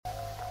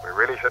We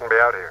really shouldn't be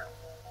out here.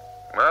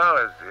 Well,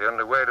 it's the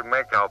only way to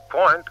make our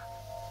point.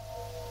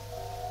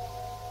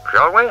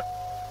 Shall we?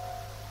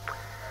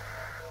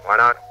 Why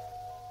not?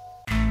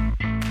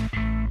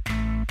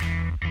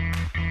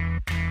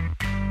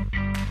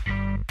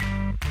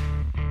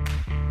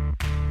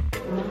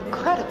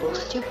 Incredible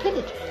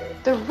stupidity.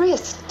 The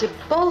risk to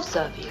both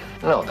of you.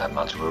 No, not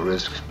much of a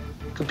risk.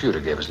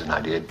 Computer gave us a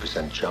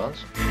 98%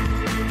 chance.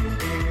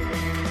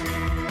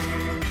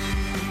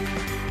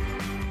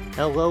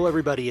 Hello,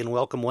 everybody, and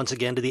welcome once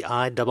again to the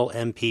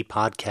IMMP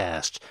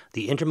podcast,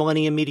 the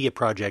Intermillennium Media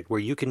Project, where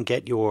you can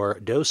get your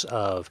dose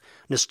of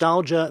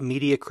nostalgia,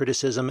 media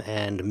criticism,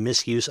 and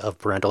misuse of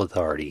parental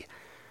authority.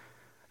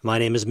 My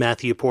name is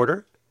Matthew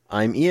Porter.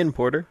 I'm Ian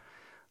Porter.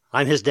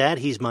 I'm his dad,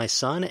 he's my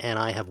son, and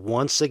I have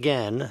once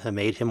again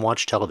made him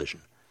watch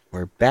television.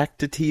 We're back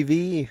to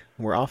TV.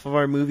 We're off of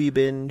our movie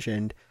binge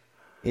and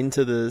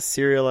into the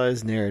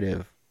serialized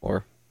narrative.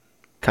 Or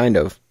kind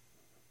of.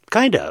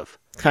 Kind of.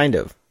 Kind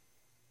of.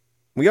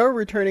 We are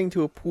returning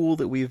to a pool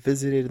that we've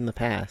visited in the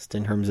past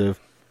in terms of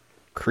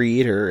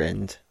creator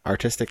and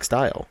artistic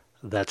style.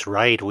 That's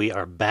right, we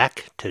are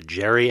back to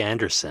Gerry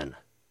Anderson.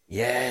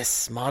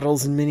 Yes,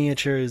 models and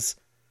miniatures.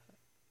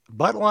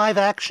 But live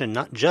action,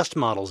 not just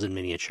models and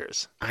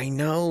miniatures. I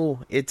know,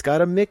 it's got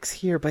a mix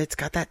here, but it's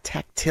got that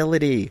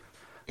tactility.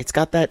 It's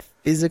got that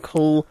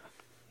physical,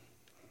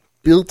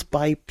 built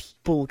by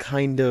people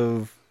kind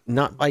of,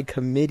 not by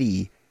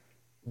committee,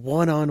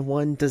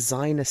 one-on-one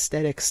design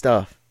aesthetic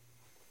stuff.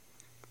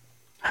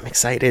 I'm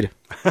excited.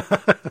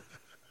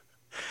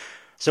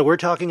 So we're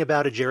talking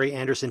about a Gerry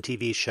Anderson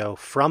TV show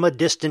from a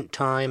distant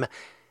time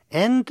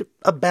and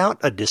about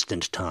a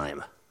distant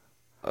time.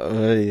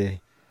 Yeah.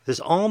 There's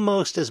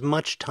almost as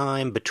much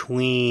time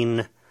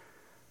between...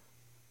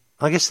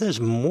 I guess there's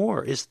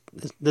more.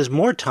 There's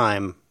more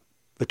time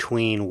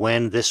between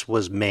when this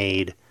was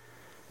made...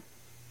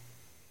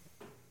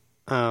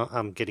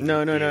 I'm getting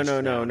No. A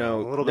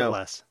little bit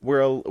less.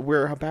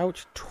 We're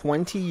about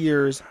 20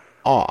 years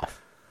off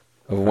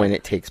of when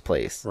it takes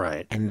place.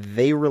 Right. And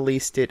they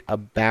released it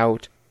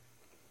about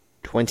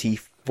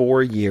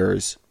 24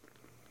 years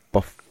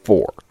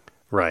before.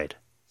 Right.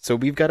 So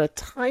we've got a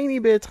tiny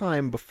bit of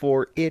time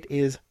before it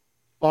is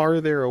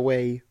farther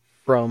away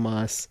from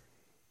us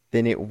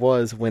than it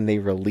was when they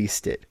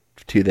released it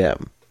to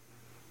them.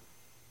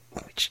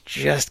 Which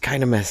just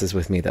kind of messes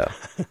with me, though.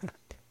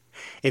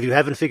 If you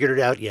haven't figured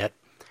it out yet,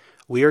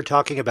 we are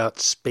talking about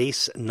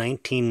Space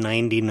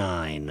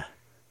 1999.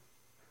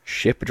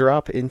 Ship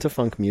drop into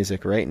funk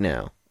music right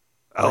now.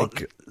 Oh,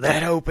 like,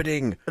 that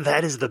opening.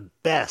 That is the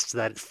best.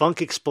 That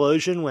funk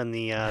explosion when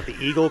the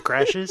eagle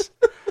crashes.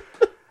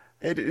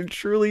 It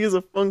truly is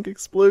a funk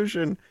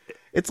explosion.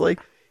 It's like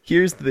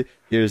here's the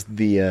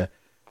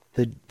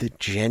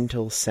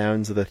gentle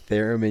sounds of the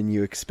theremin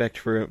you expect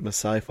from a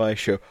sci-fi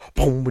show.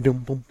 Boom, ba-dum,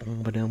 boom,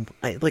 boom, ba-dum.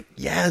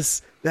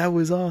 Yes, that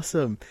was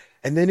awesome.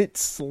 And then it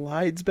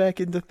slides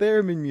back into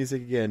theremin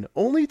music again,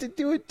 only to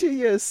do it to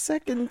you a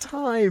second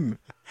time.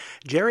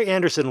 Gerry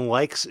Anderson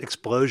likes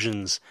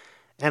explosions,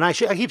 and I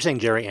keep saying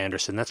Gerry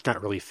Anderson. That's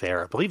not really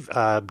fair. I believe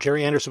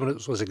Gerry Anderson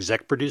was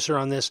exec producer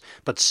on this,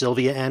 but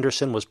Sylvia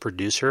Anderson was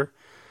producer,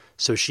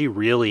 so she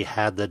really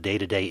had the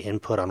day-to-day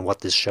input on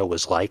what this show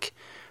was like,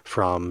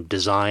 from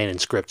design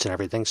and scripts and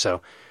everything.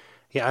 So,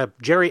 yeah,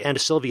 Gerry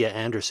and Sylvia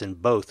Anderson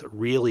both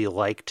really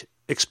liked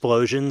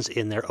explosions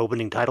in their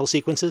opening title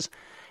sequences,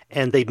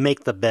 and they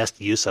make the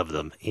best use of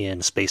them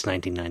in Space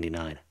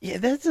 1999. Yeah,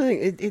 that's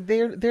the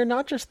thing. They're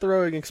not just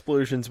throwing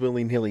explosions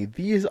willy-nilly.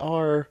 These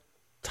are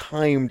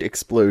timed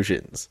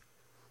explosions.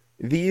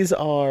 These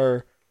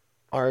are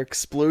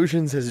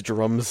explosions as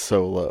drum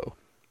solo.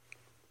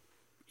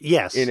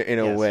 Yes. In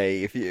a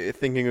way, if you're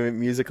thinking of it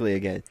musically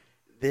again.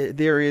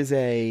 There is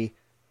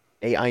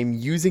I'm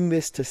using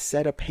this to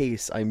set a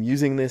pace. I'm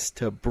using this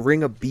to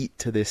bring a beat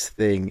to this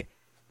thing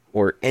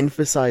or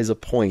emphasize a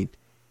point.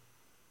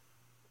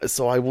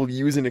 So I will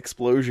use an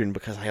explosion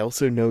because I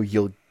also know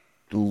you'll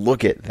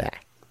look at that.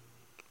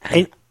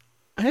 And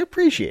I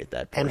appreciate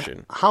that portion.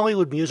 And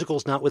Hollywood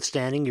musicals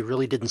notwithstanding, you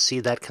really didn't see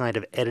that kind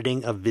of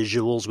editing of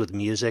visuals with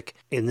music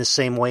in the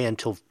same way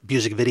until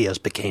music videos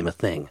became a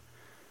thing.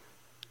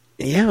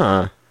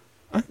 Yeah,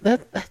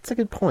 that's a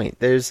good point.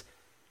 There's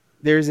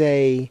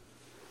a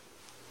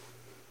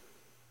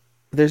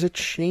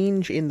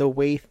change in the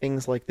way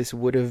things like this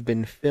would have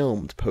been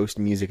filmed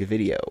post-music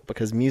video,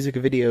 because music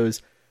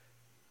videos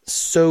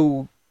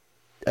so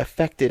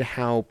affected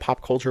how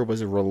pop culture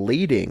was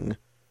relating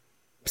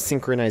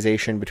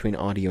synchronization between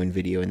audio and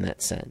video in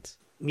that sense.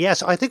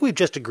 Yes, I think we've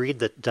just agreed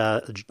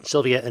that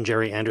Sylvia and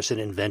Gerry Anderson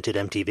invented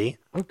MTV.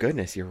 Oh,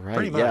 goodness, you're right.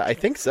 Pretty much. Yeah, I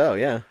think so,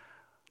 yeah.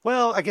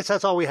 Well, I guess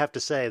that's all we have to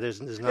say.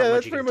 There's not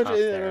much you can top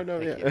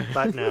there. Yeah.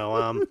 But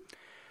no,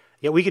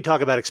 yeah, we could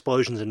talk about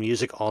explosions and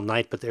music all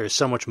night, but there is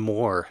so much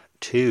more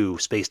to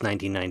Space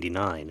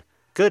 1999.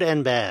 Good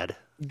and bad.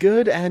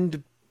 Good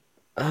and...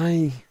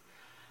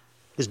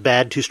 Is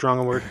bad too strong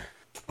a word?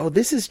 Oh,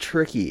 this is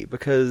tricky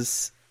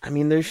because, I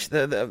mean, there's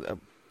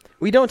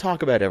we don't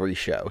talk about every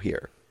show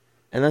here.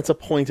 And that's a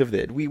point of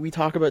it. We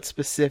talk about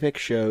specific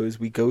shows,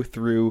 we go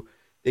through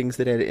things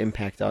that had an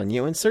impact on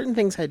you, and certain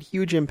things had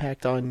huge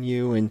impact on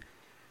you, and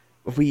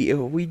we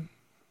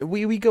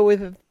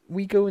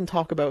go and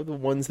talk about the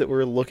ones that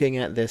we're looking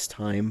at this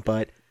time,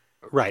 but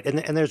right,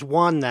 and there's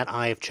one that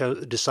I've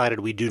decided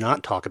we do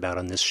not talk about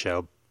on this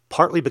show,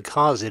 partly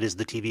because it is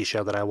the TV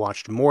show that I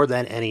watched more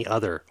than any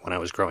other when I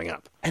was growing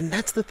up. And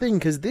that's the thing,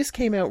 because this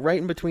came out right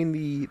in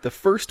between the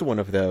first one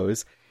of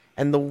those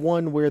and the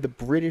one where the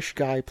British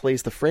guy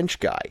plays the French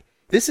guy.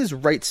 This is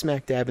right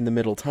smack dab in the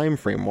middle time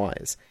frame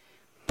wise.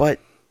 But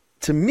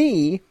to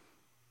me,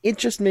 it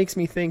just makes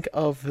me think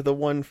of the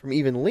one from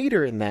even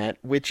later in that,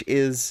 which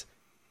is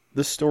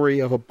the story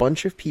of a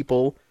bunch of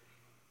people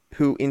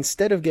who,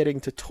 instead of getting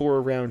to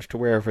tour around to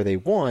wherever they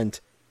want,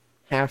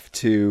 have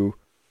to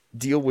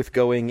deal with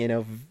going in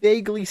a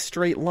vaguely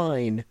straight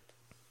line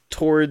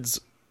towards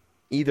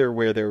either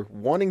where they're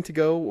wanting to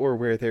go or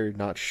where they're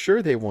not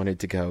sure they wanted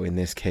to go in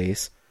this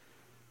case,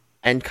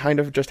 and kind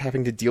of just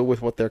having to deal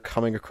with what they're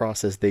coming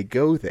across as they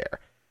go there.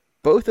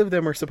 Both of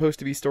them are supposed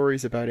to be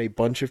stories about a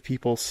bunch of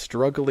people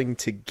struggling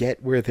to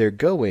get where they're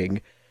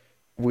going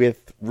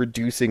with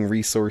reducing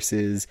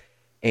resources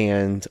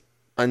and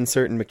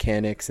uncertain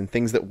mechanics and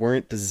things that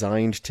weren't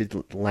designed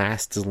to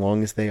last as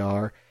long as they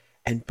are.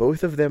 And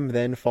both of them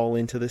then fall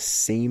into the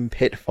same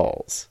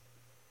pitfalls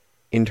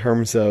in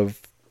terms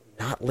of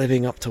not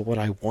living up to what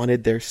I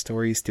wanted their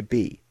stories to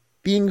be.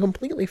 Being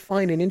completely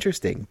fine and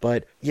interesting,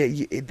 but yeah,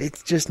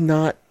 it's just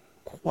not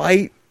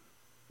quite...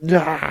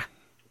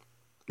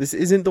 This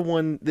isn't the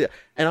one...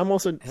 And I'm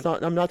also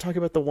I'm not talking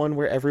about the one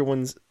where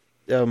everyone's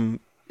in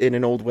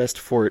an Old West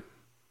fort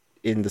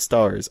in the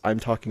stars. I'm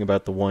talking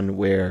about the one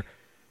where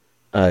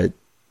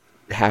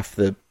half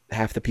the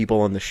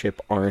people on the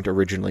ship aren't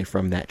originally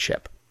from that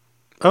ship.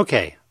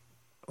 Okay.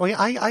 Well,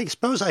 I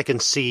suppose I can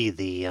see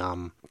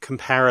the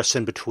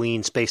comparison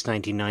between Space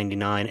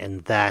 1999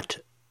 and that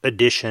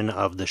edition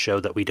of the show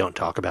that we don't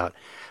talk about.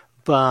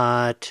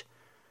 But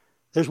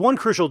there's one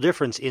crucial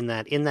difference in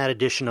that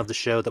edition of the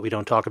show that we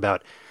don't talk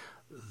about,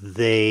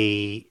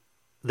 they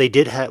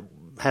did have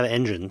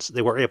engines.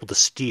 They were able to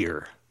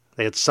steer.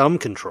 They had some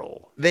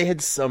control.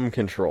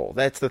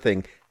 That's the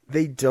thing.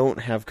 They don't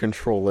have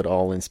control at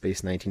all in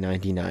Space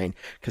 1999,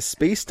 because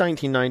Space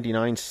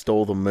 1999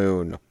 stole the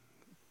moon.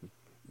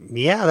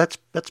 Yeah,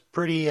 that's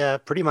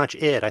pretty much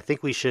it. I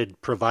think we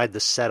should provide the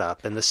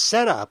setup, and the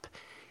setup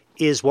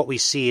is what we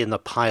see in the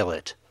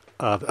pilot.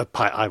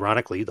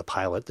 Ironically, the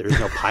pilot. There is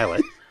no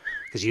pilot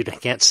because you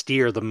can't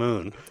steer the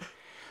moon.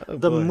 Oh,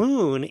 the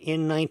moon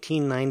in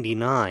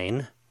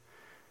 1999,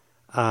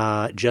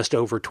 just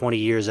over 20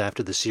 years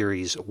after the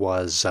series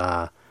was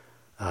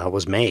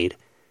made,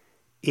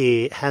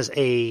 it has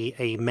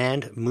a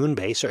manned moon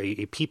base, or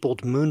a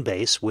peopled moon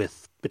base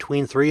with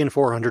between 300 and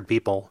 400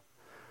 people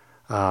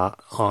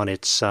on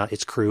its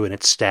crew and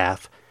its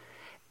staff.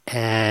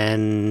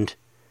 And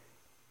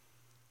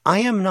I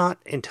am not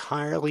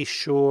entirely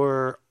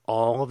sure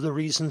all of the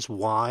reasons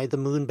why the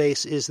moon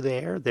base is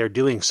there. They're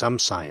doing some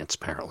science,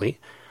 apparently.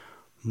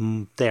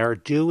 They're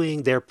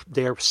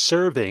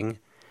serving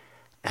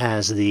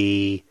as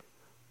the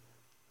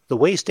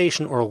way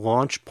station or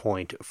launch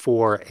point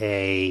for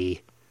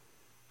a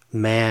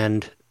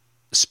manned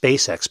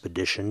space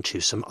expedition to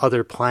some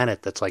other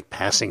planet that's like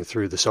passing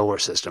through the solar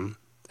system.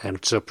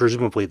 And so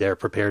presumably they're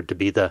prepared to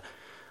be the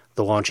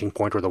launching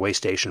point or the way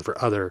station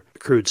for other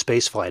crewed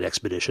spaceflight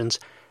expeditions.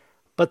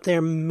 But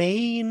their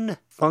main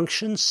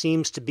function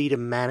seems to be to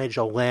manage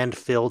a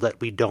landfill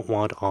that we don't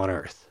want on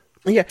Earth.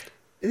 Yeah,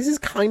 this is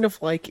kind of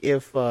like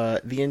if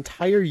the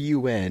entire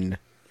UN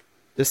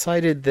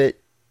decided that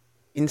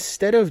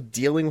instead of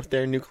dealing with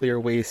their nuclear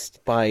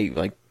waste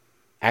by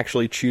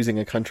actually choosing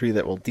a country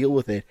that will deal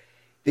with it,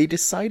 they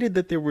decided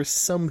that there was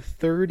some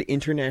third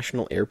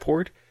international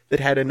airport that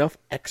had enough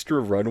extra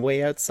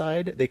runway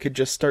outside, they could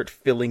just start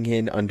filling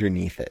in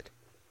underneath it.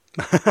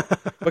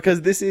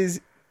 Because this is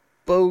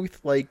both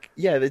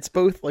it's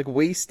both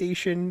way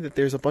station, that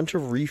there's a bunch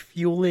of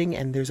refueling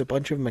and there's a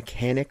bunch of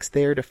mechanics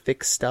there to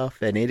fix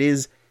stuff, and it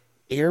is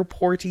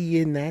airporty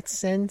in that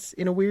sense,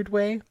 in a weird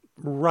way.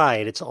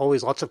 Right. It's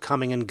always lots of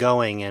coming and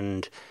going,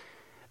 and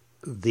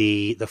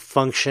the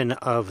function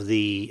of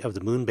the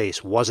moon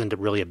base wasn't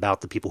really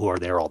about the people who are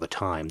there all the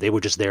time. They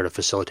were just there to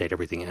facilitate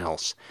everything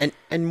else.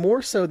 And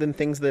more so than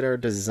things that are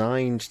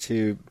designed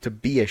to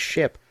be a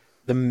ship,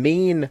 the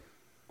main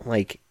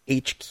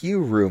HQ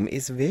room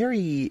is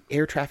very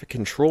air traffic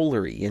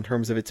controllery in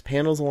terms of its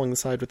panels along the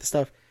side with the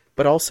stuff,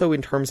 but also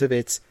in terms of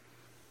its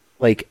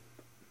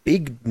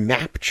big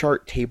map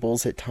chart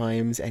tables at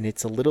times, and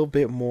it's a little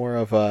bit more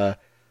of a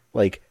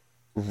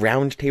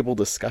round table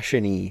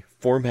discussion-y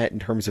format in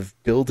terms of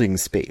building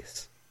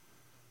space.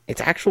 Its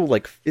actual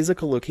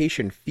physical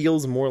location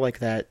feels more like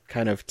that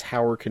kind of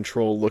tower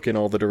control, look in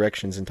all the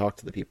directions and talk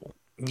to the people.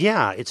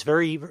 Yeah, it's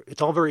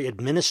all very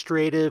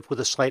administrative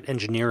with a slight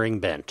engineering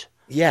bent.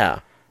 Yeah.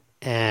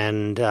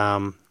 And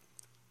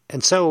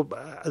so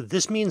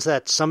this means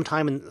that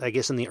sometime in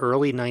the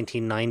early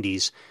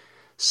 1990s,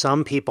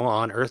 some people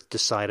on Earth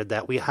decided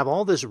that we have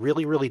all this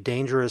really, really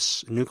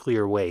dangerous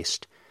nuclear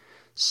waste.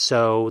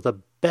 So the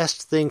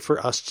best thing for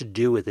us to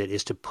do with it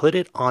is to put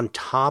it on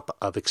top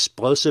of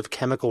explosive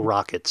chemical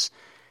rockets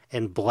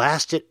and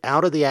blast it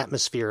out of the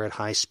atmosphere at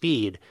high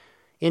speed,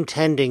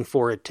 intending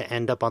for it to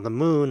end up on the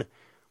moon,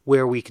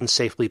 where we can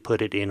safely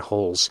put it in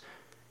holes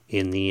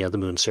in the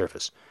moon's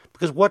surface.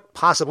 Because what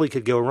possibly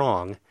could go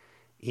wrong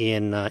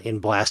in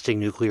blasting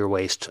nuclear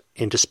waste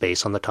into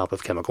space on the top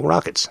of chemical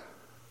rockets?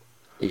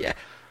 Yeah,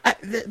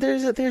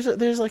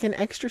 there's like an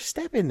extra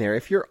step in there.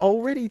 If you're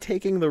already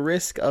taking the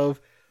risk of,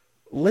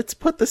 let's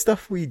put the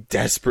stuff we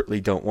desperately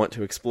don't want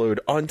to explode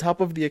on top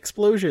of the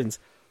explosions,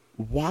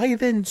 why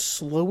then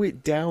slow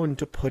it down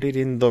to put it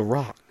in the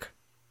rock?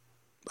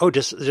 Oh,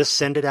 just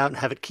send it out and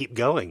have it keep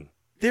going.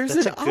 There's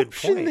That's an a good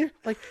option point. there.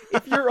 Like,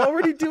 if you're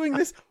already doing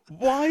this,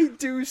 why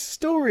do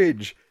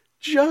storage?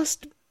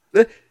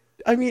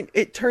 I mean,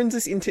 it turns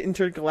us into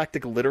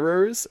intergalactic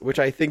litterers, which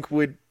I think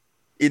would,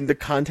 in the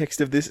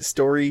context of this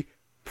story,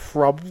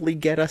 probably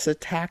get us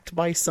attacked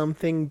by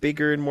something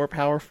bigger and more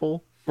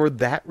powerful for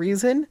that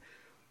reason.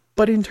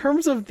 But in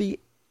terms of the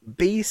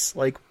base,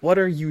 like, what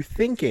are you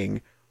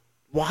thinking?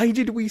 Why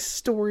did we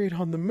store it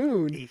on the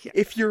moon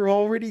if you're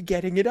already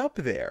getting it up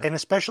there? And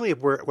especially if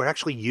we're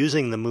actually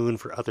using the moon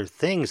for other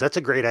things, that's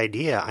a great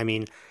idea. I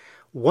mean,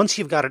 once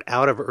you've got it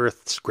out of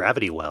Earth's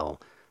gravity well,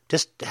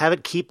 just have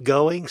it keep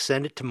going,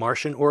 send it to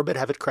Martian orbit,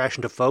 have it crash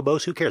into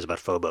Phobos. Who cares about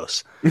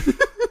Phobos?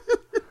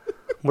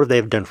 What have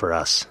they done for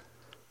us?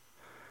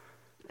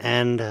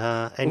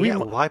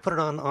 Why put it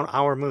on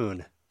our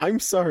moon? I'm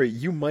sorry,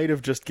 you might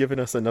have just given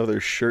us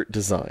another shirt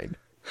design.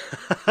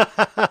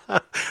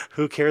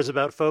 Who cares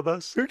about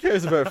Phobos? Who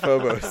cares about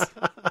Phobos?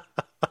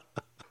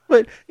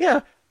 But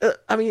yeah,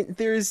 I mean,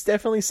 there's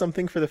definitely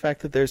something for the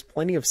fact that there's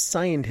plenty of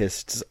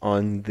scientists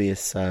on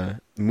this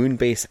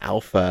Moonbase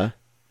Alpha,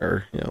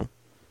 or,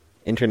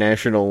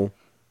 International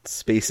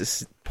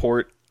Space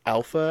Port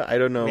Alpha. I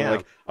don't know. Yeah.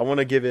 Like, I want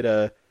to give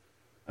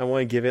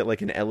it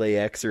like an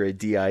LAX or a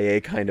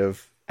DIA kind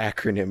of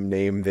acronym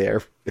name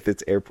there with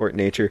its airport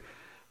nature.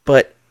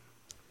 But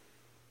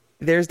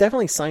there's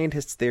definitely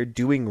scientists there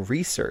doing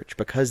research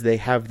because they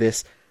have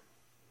this.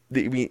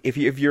 I mean, if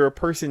you're a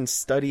person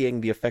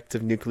studying the effects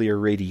of nuclear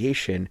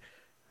radiation,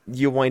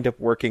 you wind up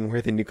working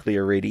where the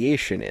nuclear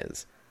radiation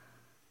is.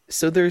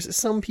 So there's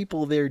some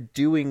people there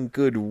doing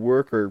good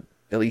work, or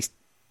at least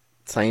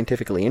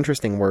scientifically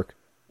interesting work,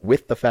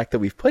 with the fact that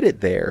we've put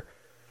it there.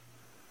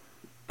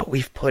 But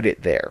we've put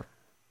it there.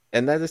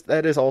 And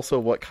that is also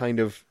what kind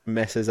of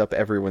messes up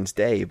everyone's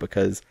day,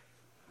 because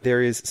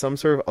there is some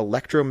sort of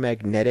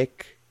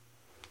electromagnetic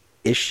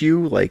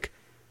issue, like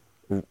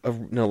an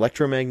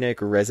electromagnetic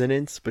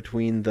resonance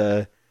between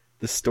the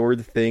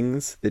stored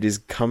things that is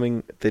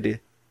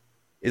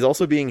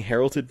also being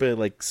heralded by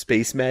like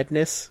space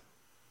madness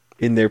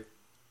in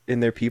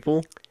their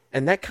people,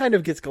 and that kind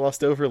of gets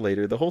glossed over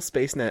later. The whole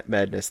space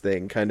madness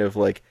thing kind of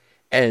like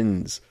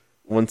ends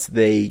once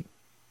the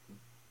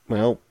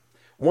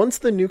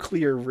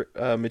nuclear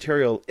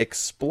material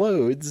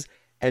explodes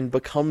and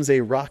becomes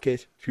a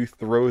rocket to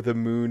throw the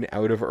moon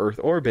out of Earth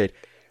orbit.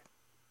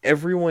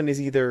 Everyone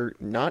is either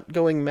not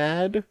going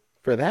mad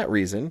for that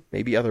reason,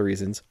 maybe other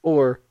reasons,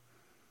 or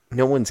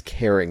no one's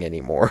caring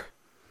anymore.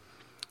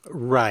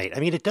 Right. I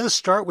mean, it does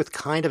start with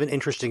kind of an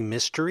interesting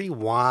mystery.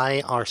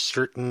 Why are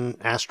certain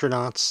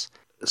astronauts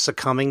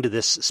succumbing to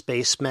this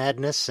space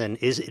madness? And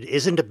it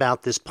isn't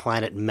about this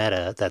planet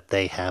Meta that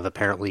they have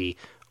apparently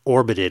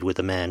orbited with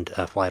a manned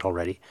flight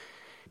already.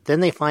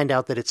 Then they find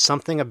out that it's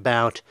something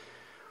about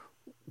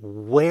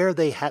where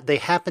they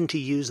happen to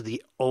use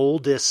the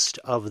oldest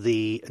of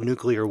the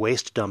nuclear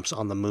waste dumps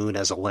on the moon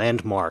as a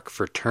landmark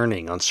for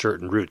turning on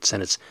certain routes,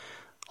 and it's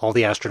all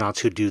the astronauts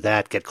who do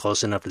that get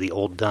close enough to the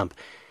old dump.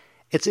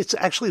 It's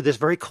actually this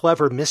very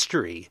clever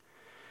mystery,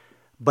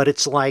 but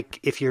it's like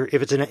if you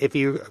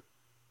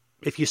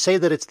say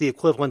that it's the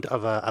equivalent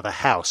of a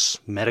house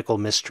medical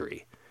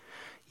mystery.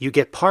 You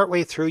get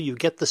partway through, you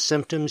get the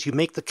symptoms, you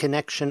make the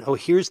connection. Oh,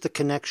 here's the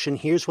connection.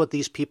 Here's what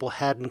these people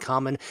had in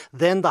common.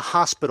 Then the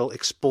hospital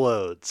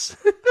explodes.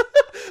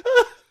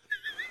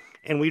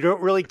 And we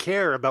don't really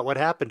care about what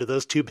happened to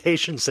those two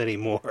patients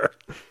anymore.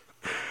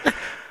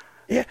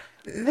 Yeah,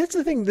 that's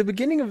the thing. The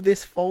beginning of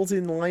this falls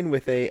in line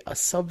with a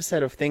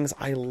subset of things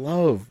I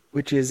love,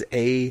 which is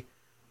a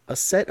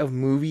set of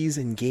movies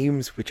and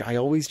games which I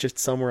always just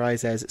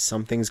summarize as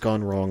something's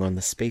gone wrong on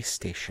the space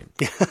station.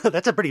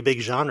 That's a pretty big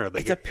genre.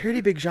 But it's a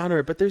pretty big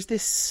genre, but there's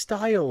this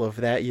style of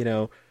that,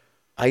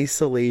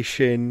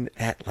 isolation,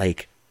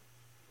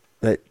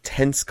 that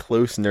tense,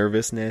 close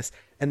nervousness,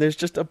 and there's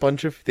just a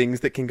bunch of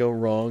things that can go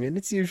wrong, and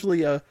it's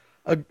usually a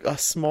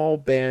small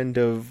band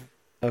of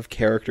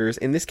characters.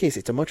 In this case,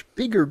 it's a much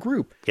bigger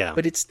group,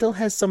 but it still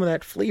has some of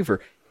that flavor.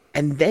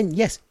 And then,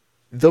 yes,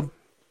 the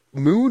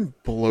moon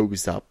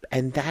blows up,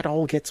 and that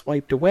all gets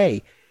wiped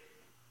away.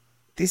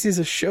 This is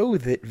a show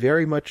that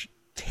very much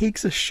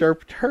takes a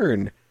sharp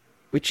turn,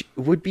 which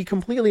would be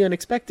completely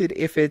unexpected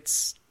if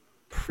its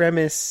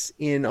premise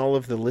in all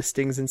of the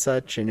listings and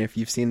such, and if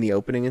you've seen the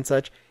opening and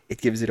such,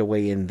 it gives it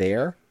away in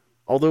there.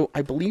 Although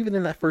I believe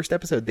in that first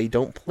episode, they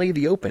don't play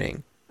the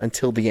opening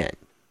until the end.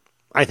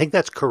 I think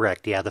that's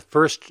correct, yeah. The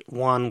first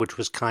one, which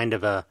was kind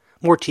of a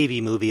more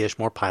TV movie-ish,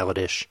 more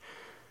pilot-ish,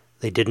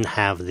 they didn't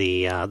have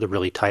the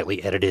really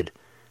tightly edited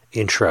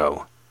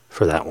intro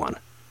for that one.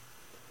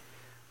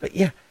 But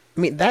yeah, I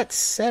mean, that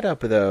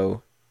setup,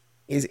 though,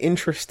 is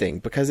interesting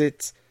because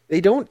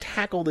they don't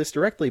tackle this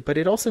directly, but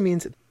it also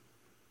means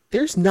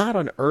there's not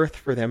an Earth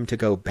for them to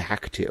go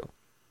back to.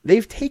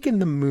 They've taken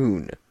the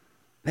moon.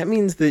 That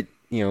means that,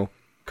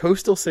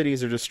 coastal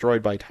cities are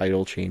destroyed by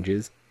tidal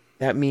changes.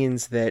 That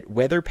means that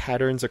weather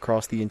patterns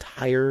across the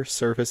entire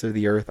surface of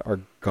the Earth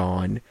are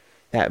gone.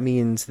 That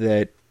means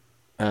that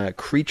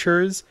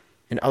creatures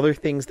and other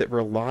things that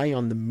rely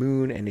on the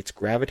moon and its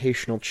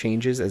gravitational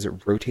changes as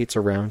it rotates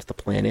around the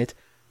planet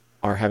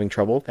are having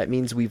trouble. That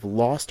means we've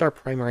lost our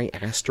primary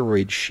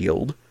asteroid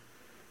shield.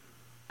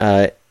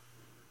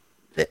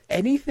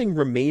 Anything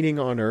remaining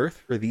on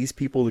Earth for these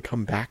people to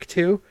come back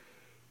to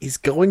is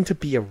going to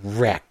be a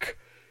wreck.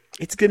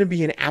 It's going to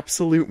be an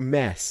absolute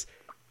mess.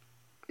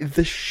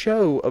 The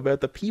show about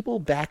the people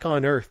back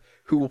on Earth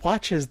who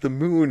watch as the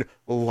moon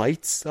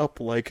lights up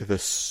like the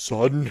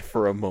sun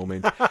for a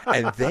moment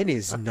and then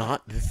is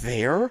not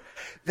there,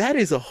 that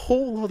is a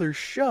whole other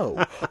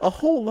show. A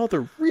whole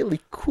other really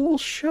cool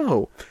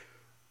show.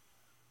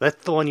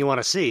 That's the one you want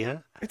to see, huh?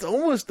 It's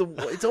almost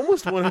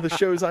one of the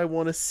shows I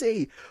want to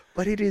see,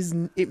 but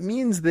it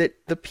means that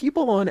the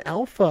people on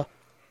Alpha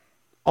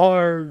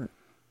are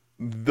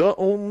the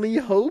only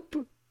hope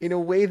in a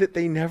way that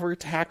they never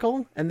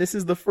tackle, and this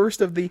is the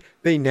first of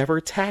they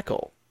never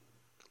tackle.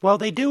 Well,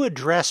 they do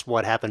address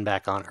what happened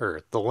back on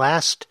Earth. The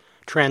last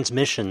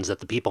transmissions that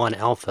the people on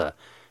Alpha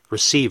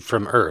received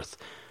from Earth,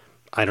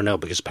 I don't know,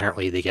 because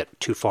apparently they get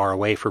too far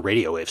away for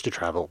radio waves to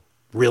travel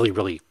really,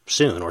 really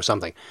soon or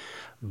something.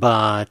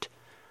 But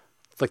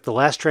like the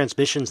last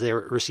transmissions they're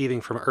receiving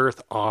from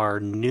Earth are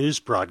news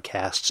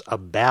broadcasts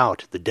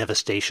about the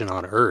devastation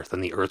on Earth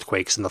and the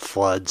earthquakes and the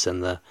floods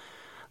and the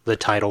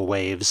tidal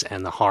waves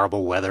and the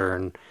horrible weather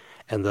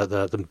and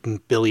the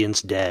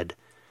billions dead.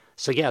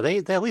 So yeah, they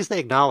at least they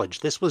acknowledge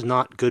this was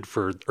not good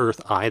for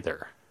Earth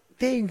either.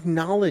 They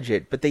acknowledge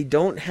it, but they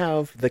don't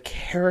have the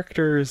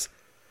characters.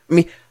 I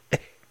mean,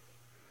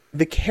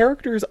 the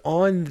characters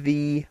on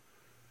the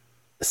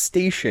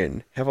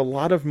station have a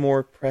lot of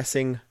more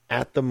pressing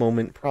at the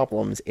moment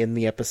problems in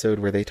the episode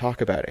where they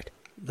talk about it.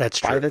 That's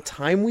true. By the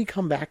time we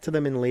come back to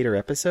them in later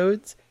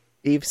episodes,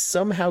 they've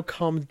somehow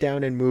calmed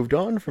down and moved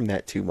on from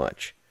that too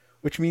much,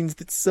 which means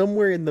that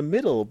somewhere in the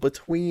middle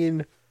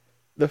between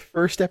the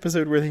first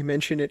episode where they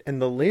mention it and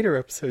the later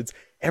episodes,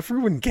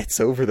 everyone gets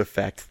over the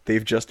fact that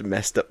they've just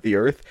messed up the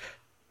Earth.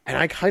 And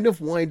I kind of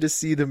wanted to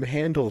see them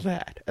handle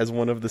that as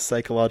one of the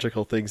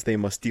psychological things they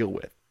must deal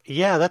with.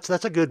 Yeah, that's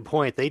a good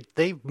point.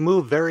 They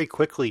move very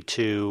quickly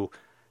to,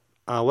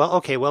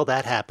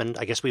 that happened.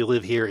 I guess we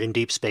live here in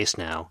deep space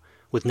now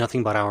with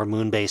nothing but our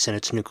moon base and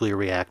its nuclear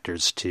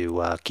reactors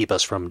to keep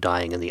us from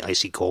dying in the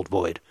icy cold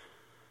void.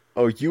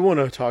 Oh, you want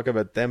to talk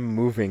about them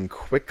moving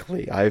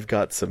quickly? I've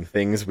got some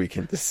things we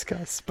can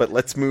discuss, but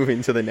let's move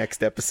into the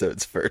next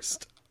episodes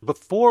first.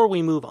 Before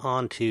we move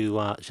on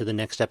to the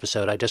next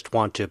episode, I just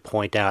want to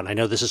point out, and I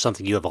know this is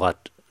something you have a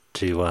lot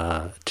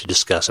to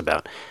discuss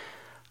about.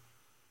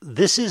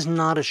 This is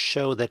not a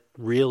show that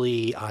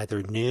really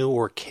either knew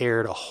or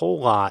cared a whole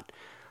lot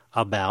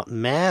about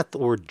math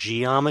or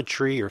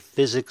geometry or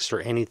physics or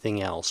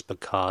anything else,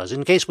 because,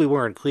 in case we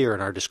weren't clear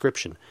in our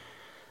description,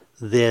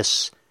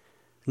 this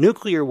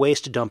nuclear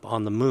waste dump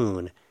on the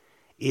moon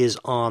is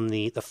on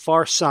the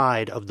far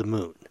side of the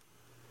moon.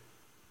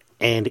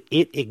 And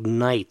it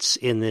ignites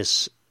in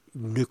this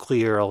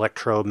nuclear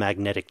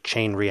electromagnetic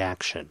chain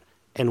reaction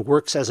and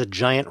works as a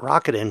giant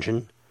rocket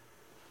engine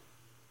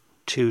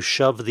to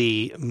shove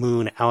the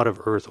moon out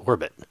of Earth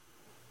orbit.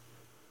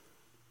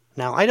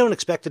 Now, I don't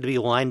expect it to be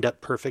lined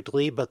up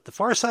perfectly, but the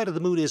far side of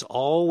the moon is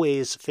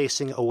always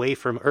facing away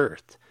from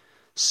Earth.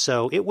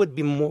 So it would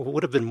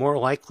have been more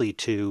likely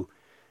to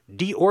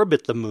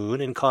deorbit the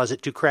moon and cause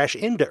it to crash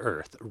into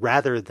Earth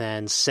rather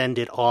than send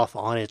it off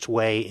on its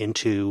way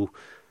into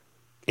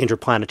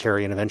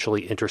interplanetary and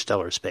eventually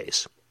interstellar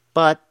space.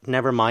 But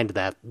never mind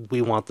that.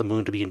 We want the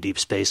moon to be in deep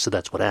space, so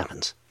that's what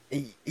happens.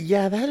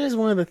 Yeah, that is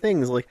one of the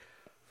things. Like,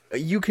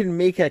 you can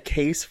make a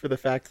case for the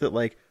fact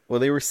that,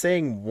 they were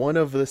saying one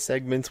of the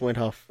segments went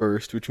off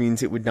first, which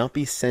means it would not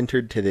be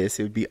centered to this.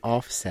 It would be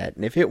offset.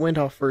 And if it went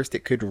off first,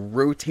 it could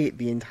rotate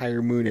the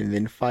entire moon and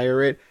then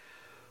fire it.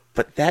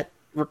 But that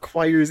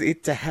requires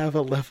it to have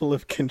a level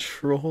of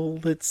control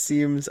that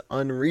seems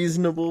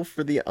unreasonable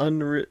for the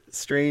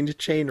unrestrained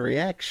chain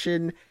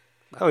reaction.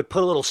 I would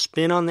put a little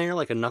spin on there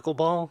like a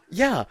knuckleball.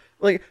 Yeah,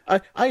 I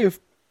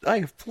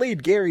have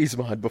played Gary's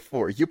mod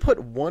before. You put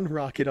one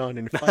rocket on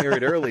and fire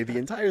it early, the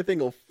entire thing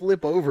will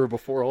flip over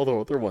before all the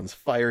other ones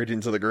fired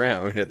into the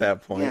ground at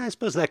that point. Yeah, I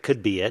suppose that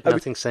could be it.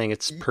 Nothing's saying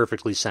it's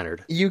perfectly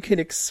centered. You can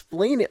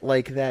explain it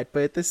like that,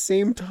 but at the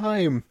same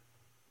time,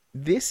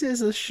 this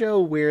is a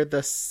show where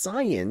the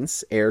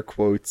science, air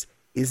quotes,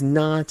 is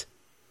not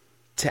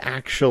to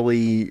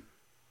actually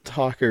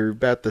talk or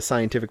about the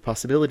scientific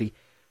possibility.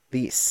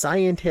 The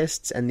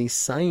scientists and the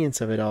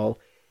science of it all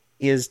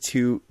is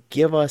to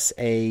give us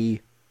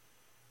a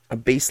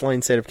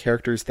baseline set of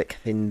characters that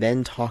can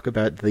then talk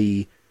about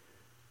the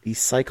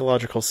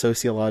psychological,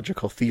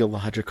 sociological,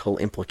 theological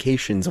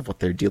implications of what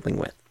they're dealing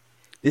with.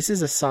 This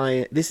is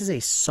a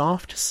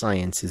soft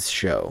sciences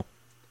show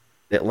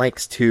that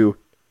likes to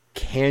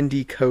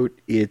candy coat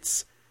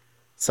its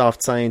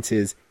soft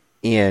sciences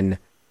in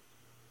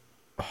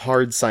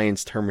hard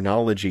science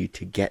terminology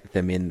to get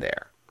them in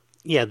there.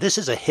 Yeah, this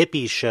is a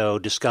hippie show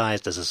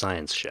disguised as a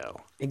science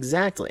show.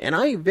 Exactly. And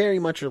I very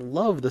much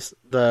love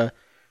the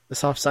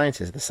soft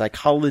sciences, the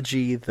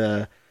psychology,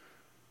 the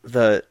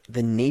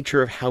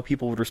nature of how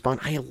people would respond.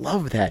 I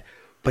love that.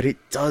 But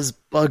it does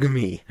bug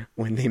me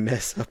when they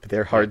mess up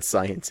their hard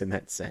science in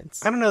that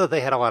sense. I don't know that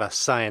they had a lot of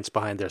science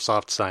behind their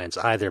soft science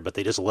either, but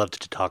they just loved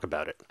to talk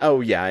about it.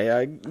 Oh,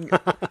 yeah.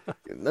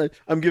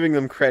 I'm giving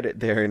them credit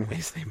there in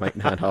ways they might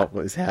not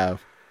always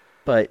have.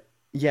 But,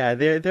 yeah,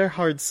 their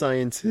hard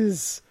science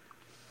is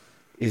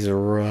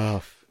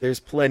rough. There's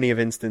plenty of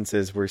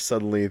instances where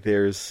suddenly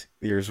there's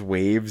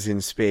waves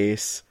in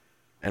space.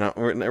 And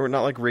we're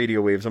not like radio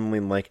waves. I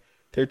mean, like,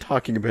 they're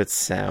talking about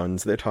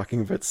sounds. They're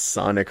talking about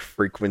sonic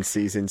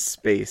frequencies in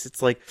space.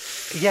 It's like...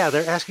 Yeah,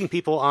 they're asking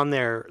people on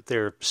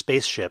their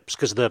spaceships,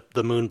 because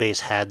the moon base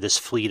had this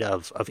fleet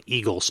of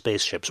Eagle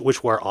spaceships,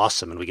 which were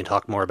awesome, and we can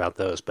talk more about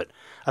those. But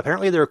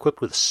apparently they're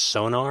equipped with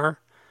sonar.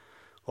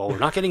 Well, we're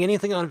not getting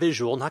anything on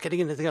visual, not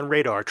getting anything on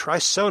radar. Try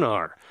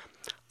sonar.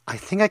 I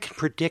think I can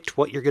predict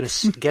what you're going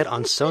to get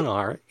on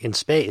sonar in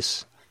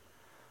space.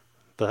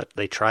 But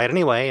they try it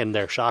anyway, and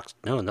they're shocked.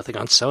 No, nothing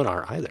on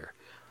sonar either.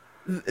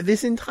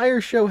 This entire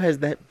show has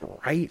that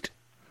bright,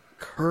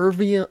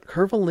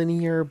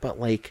 curvilinear, but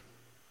like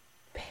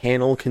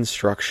panel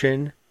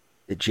construction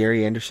that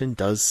Jerry Anderson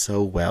does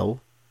so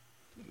well.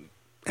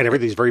 And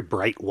everything's very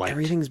bright white.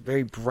 Everything's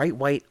very bright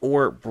white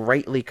or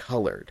brightly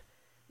colored.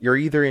 You're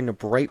either in a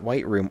bright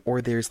white room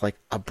or there's like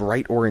a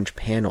bright orange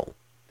panel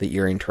that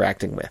you're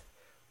interacting with.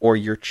 Or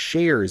your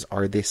chairs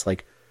are this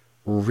like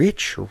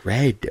rich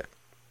red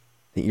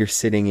that you're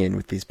sitting in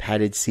with these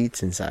padded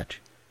seats and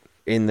such.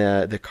 In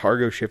the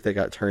cargo ship that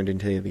got turned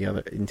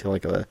into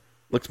like a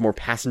looks more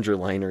passenger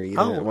linery.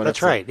 Oh,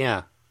 that's right,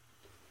 yeah.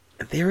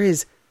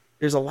 There's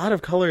a lot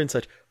of color and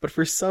such, but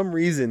for some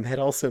reason that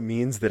also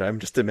means that I'm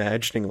just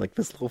imagining like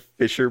this little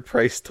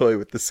Fisher-Price toy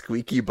with the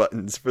squeaky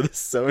buttons for the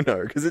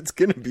sonar, because it's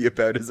going to be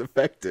about as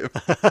effective.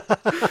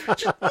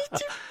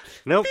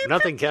 Nope,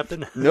 nothing,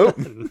 Captain. Nope.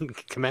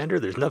 Commander,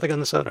 there's nothing on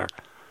the sonar.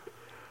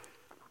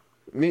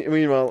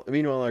 Meanwhile,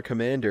 our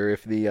commander,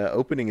 if the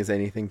opening is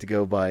anything to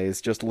go by,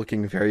 is just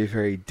looking very,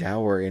 very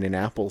dour in an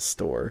Apple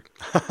store.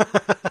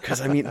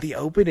 Because, I mean, the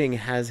opening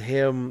has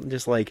him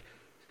just, like,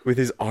 with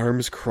his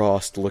arms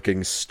crossed,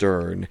 looking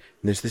stern. And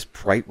there's this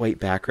bright white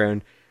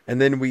background. And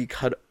then we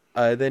cut,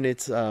 then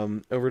it's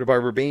over to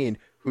Barbara Bain,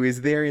 who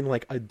is there in,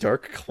 like, a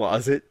dark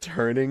closet,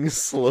 turning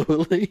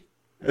slowly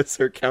as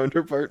her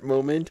counterpart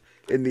moment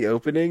in the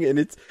opening. And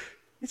it's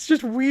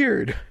just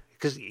weird.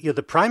 Because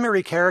the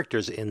primary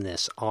characters in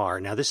this are...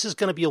 Now, this is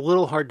going to be a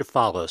little hard to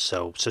follow,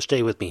 so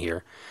stay with me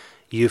here.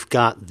 You've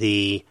got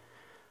the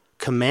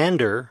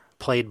commander,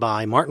 played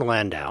by Martin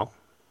Landau,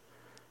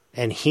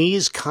 and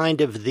he's kind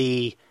of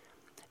the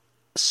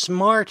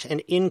smart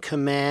and in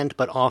command,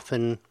 but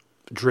often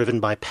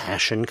driven by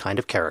passion kind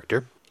of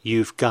character.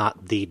 You've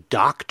got the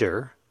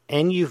doctor,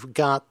 and you've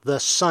got the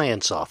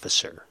science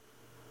officer.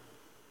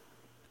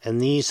 And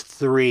these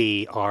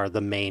three are the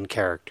main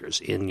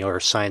characters in your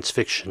science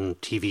fiction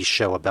TV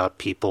show about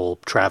people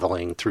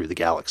traveling through the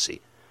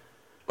galaxy.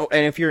 Oh,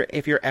 and if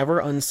you're ever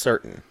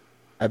uncertain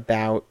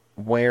about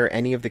where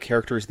any of the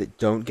characters that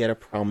don't get a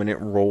prominent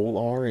role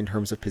are in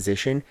terms of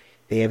position,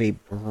 they have a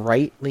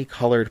brightly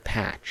colored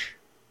patch.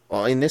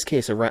 Well, in this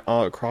case,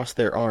 across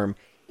their arm,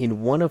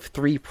 in one of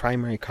three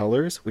primary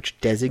colors,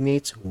 which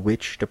designates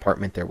which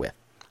department they're with.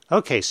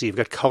 Okay, so you've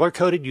got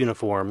color-coded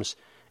uniforms,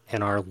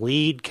 and our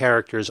lead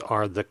characters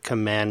are the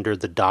commander,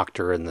 the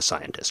doctor, and the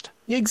scientist.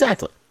 Yeah,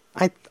 exactly.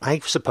 I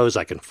suppose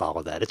I can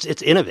follow that.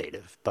 It's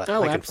innovative, but I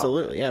can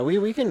absolutely. Yeah,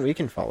 we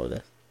can follow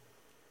this.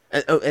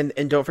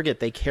 And don't forget,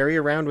 they carry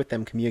around with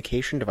them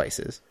communication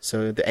devices,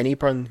 so that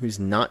anyone who's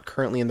not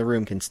currently in the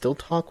room can still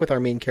talk with our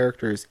main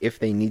characters if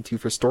they need to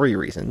for story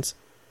reasons.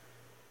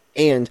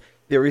 And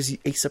there is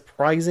a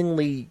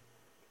surprisingly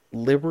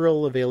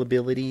liberal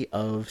availability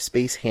of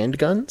space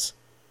handguns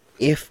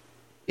if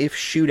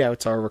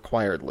shootouts are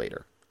required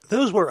later.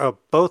 Those were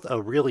both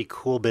a really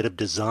cool bit of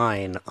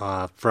design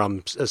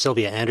from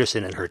Sylvia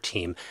Anderson and her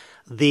team.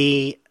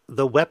 The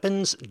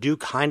weapons do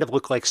kind of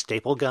look like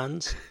staple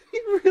guns.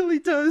 It really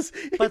does.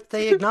 But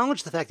they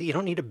acknowledge the fact that you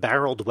don't need a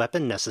barreled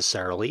weapon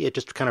necessarily. It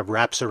just kind of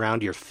wraps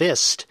around your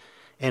fist,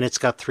 and it's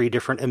got three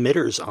different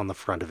emitters on the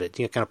front of it.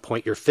 You kind of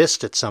point your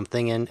fist at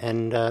something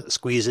and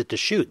squeeze it to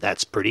shoot.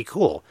 That's pretty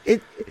cool.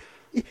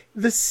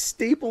 The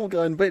staple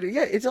gun, but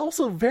yeah, it's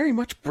also very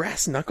much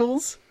brass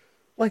knuckles.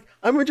 Like,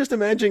 I'm just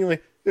imagining,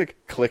 like, Like,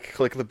 click,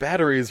 the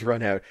batteries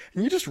run out,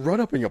 and you just run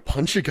up and you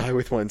punch a guy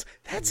with ones.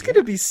 That's going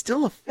to be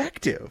still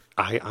effective.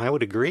 I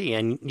would agree.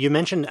 And you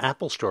mentioned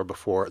Apple Store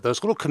before.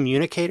 Those little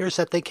communicators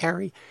that they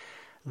carry,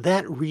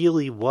 that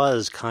really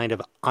was kind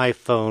of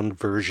iPhone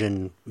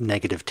version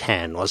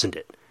 -10, wasn't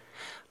it?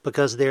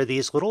 Because they're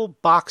these little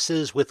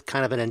boxes with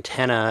kind of an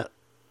antenna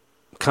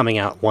coming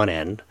out one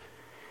end,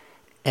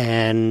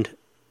 and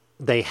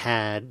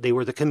they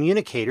were the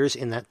communicators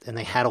in that, and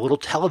they had a little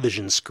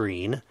television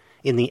screen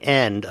in the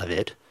end of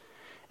it,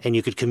 and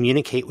you could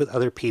communicate with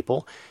other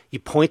people. You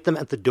point them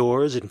at the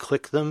doors and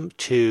click them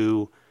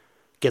to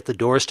get the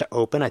doors to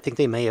open. I think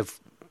they may have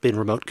been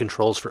remote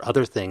controls for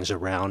other things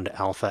around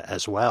Alpha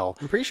as well.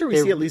 I'm pretty sure we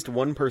see at least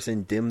one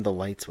person dim the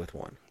lights with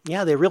one.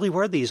 Yeah, they really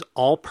were these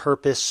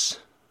all-purpose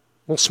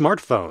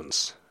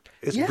smartphones.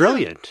 It's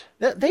brilliant.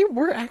 They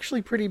were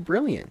actually pretty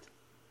brilliant.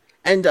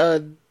 And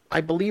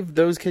I believe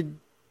those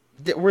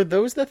were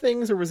those the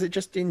things, or was it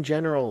just in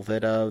general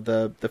that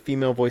the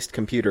female-voiced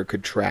computer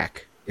could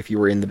track if you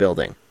were in the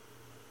building?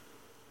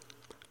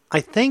 I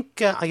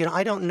think,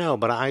 I don't know,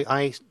 but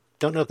I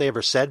don't know if they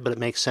ever said, but it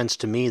makes sense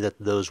to me that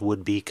those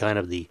would be kind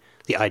of the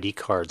ID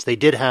cards. They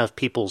did have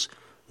people's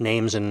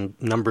names and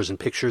numbers and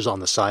pictures on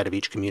the side of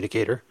each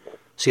communicator,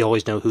 so you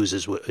always know whose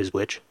is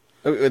which.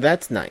 Oh,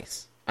 that's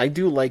nice. I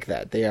do like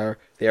that. They are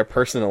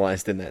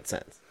personalized in that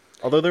sense.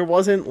 Although there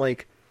wasn't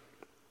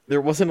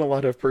a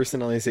lot of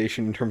personalization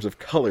in terms of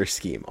color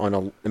scheme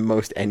on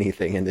most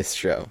anything in this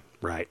show.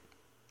 Right.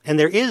 And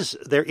there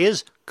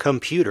is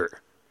computer,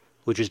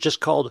 which is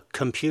just called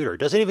computer.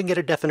 Doesn't even get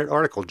a definite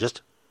article,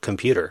 just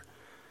computer.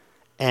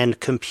 And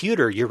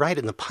computer, you're right,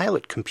 in the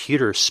pilot,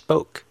 computer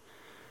spoke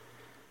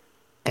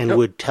and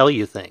would tell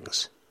you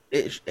things.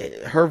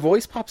 Her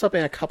voice pops up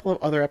in a couple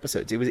of other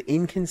episodes. It was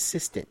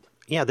inconsistent.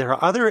 Yeah, there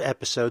are other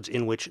episodes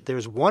in which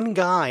there's one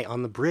guy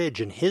on the bridge,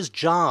 and his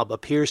job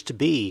appears to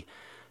be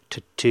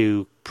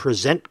to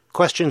present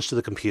questions to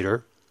the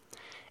computer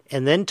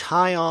and then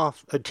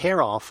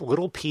tear off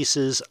little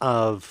pieces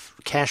of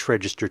cash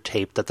register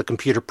tape that the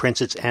computer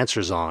prints its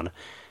answers on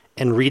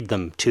and read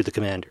them to the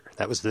commander.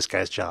 That was this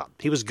guy's job.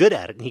 He was good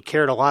at it, and he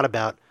cared a lot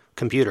about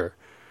computer.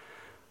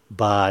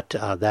 But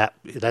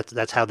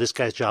that's how this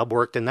guy's job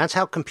worked, and that's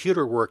how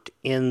computer worked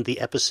in the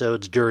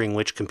episodes during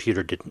which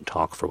computer didn't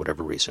talk for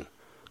whatever reason.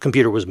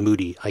 Computer was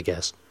moody, I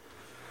guess.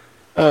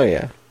 Oh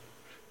yeah.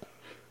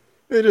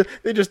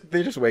 They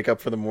just wake up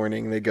for the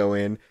morning. They go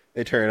in,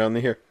 they turn it on,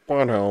 they hear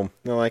 "Born home."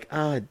 They're like,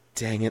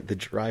 dang it, the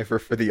driver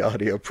for the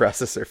audio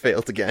processor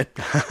failed again.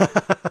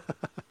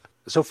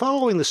 So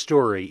following the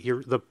story,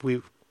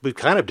 we've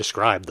kind of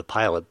described the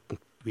pilot.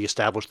 We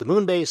established the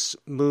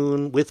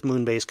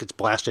Moonbase gets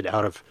blasted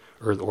out of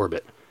Earth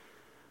orbit.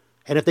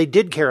 And if they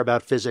did care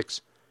about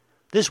physics,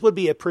 this would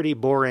be a pretty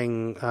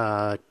boring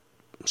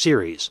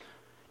series,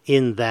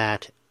 in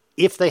that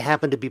if they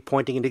happen to be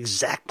pointing in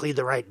exactly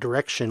the right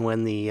direction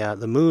when the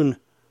moon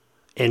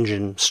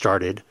engine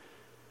started,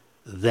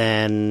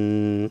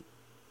 then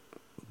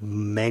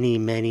many,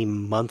 many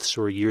months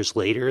or years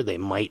later, they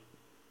might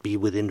be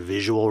within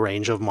visual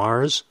range of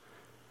Mars.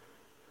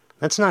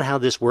 That's not how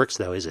this works,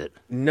 though, is it?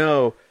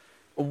 No.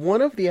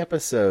 One of the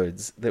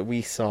episodes that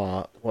we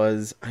saw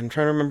was, I'm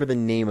trying to remember the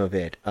name of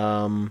it.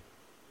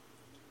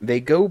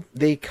 They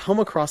come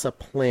across a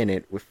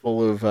planet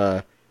full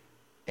of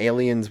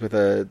aliens with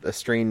a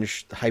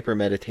strange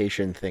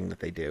hyper-meditation thing that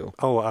they do.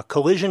 Oh, a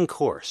collision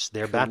course.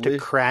 They're about to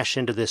crash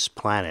into this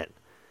planet,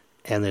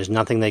 and there's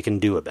nothing they can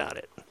do about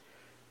it.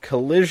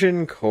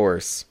 Collision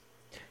course.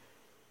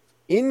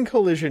 In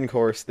Collision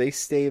Course, they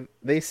say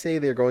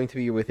they're going to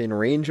be within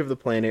range of the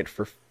planet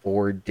for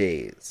 4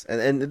 days.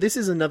 And this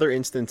is another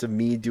instance of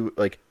me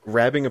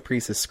grabbing a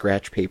piece of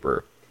scratch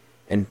paper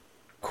and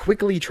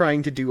quickly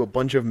trying to do a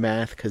bunch of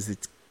math because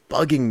it's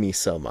bugging me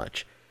so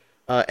much.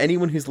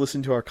 Anyone who's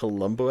listened to our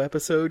Columbo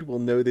episode will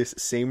know this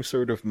same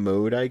sort of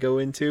mode I go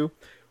into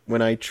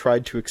when I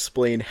tried to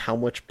explain how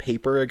much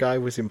paper a guy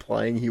was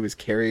implying he was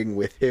carrying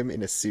with him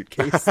in a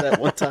suitcase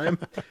that one time.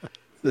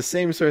 The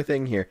same sort of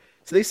thing here.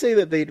 So they say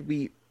that they'd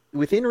be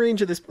within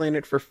range of this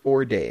planet for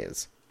 4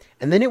 days.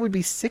 And then it would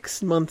be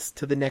 6 months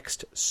to the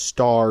next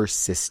star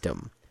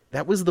system.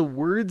 That was the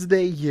words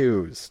they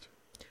used.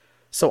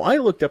 So I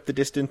looked up the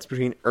distance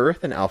between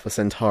Earth and Alpha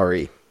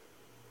Centauri.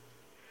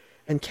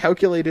 And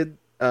calculated,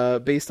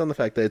 based on the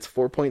fact that it's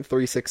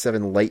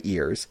 4.367 light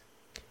years.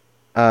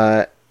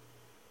 At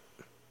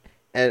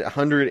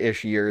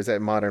 100-ish years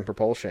at modern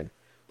propulsion.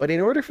 But in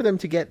order for them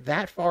to get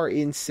that far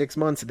in 6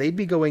 months, they'd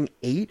be going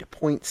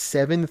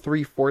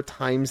 8.734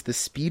 times the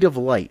speed of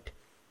light.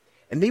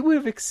 And they would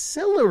have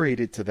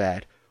accelerated to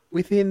that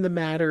within the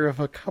matter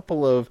of a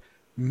couple of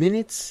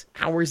minutes,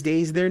 hours,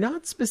 days. They're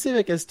not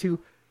specific as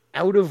to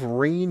out of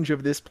range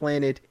of this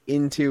planet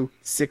into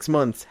 6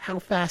 months, how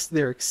fast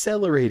they're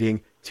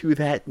accelerating to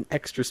that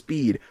extra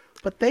speed.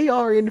 But they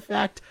are, in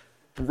fact,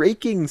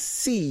 breaking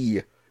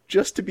C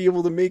just to be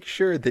able to make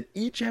sure that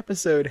each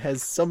episode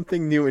has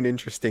something new and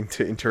interesting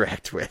to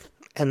interact with.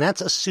 And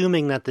that's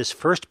assuming that this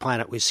first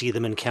planet we see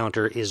them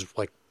encounter is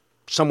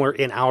somewhere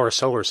in our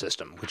solar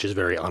system, which is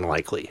very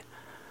unlikely.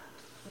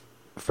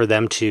 for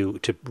them to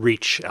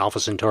reach Alpha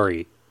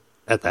Centauri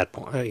at that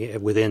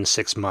point, within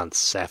 6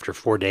 months after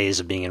 4 days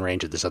of being in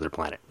range of this other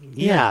planet.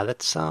 Yeah,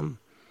 that's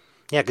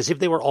because if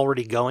they were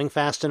already going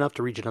fast enough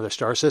to reach another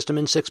star system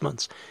in 6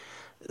 months,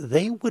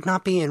 they would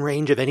not be in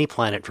range of any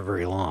planet for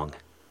very long.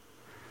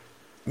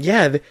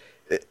 Yeah,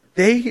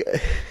 they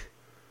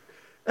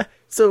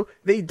so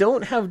they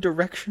don't have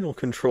directional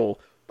control,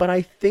 but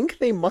I think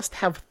they must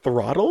have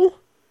throttle.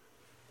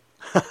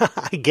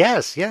 I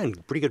guess, yeah,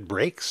 and pretty good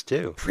brakes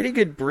too. Pretty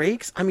good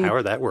brakes. I mean,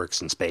 however that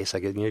works in space, I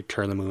guess you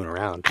turn the moon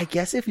around. I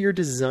guess if you're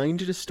designed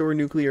to store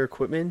nuclear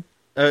equipment,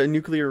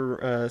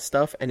 nuclear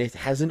stuff, and it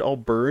hasn't all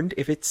burned,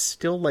 if it's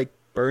still like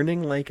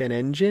burning like an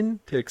engine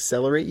to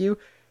accelerate you,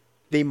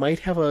 they might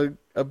have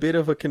a bit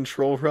of a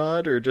control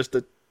rod or just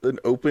an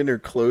open or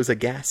close a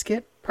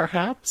gasket,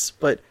 perhaps.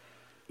 But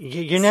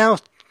you're now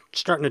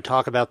starting to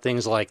talk about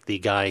things like the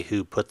guy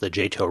who put the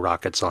JATO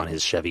rockets on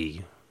his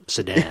Chevy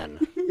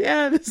sedan.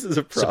 Yeah, this is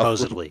a problem.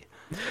 Supposedly.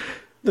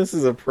 This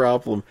is a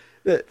problem.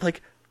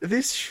 Like,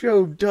 this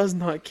show does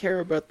not care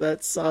about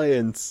that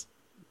science.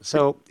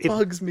 So it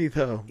bugs me,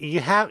 though.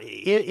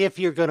 If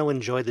you're going to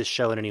enjoy this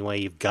show in any way,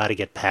 you've got to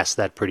get past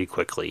that pretty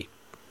quickly.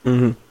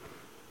 Mm-hmm.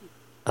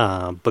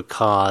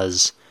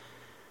 Because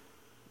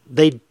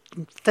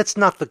that's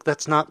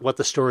not what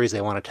the stories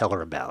they want to tell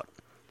are about.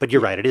 But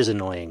you're right, it is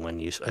annoying when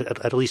you,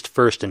 at least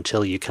first,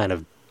 until you kind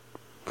of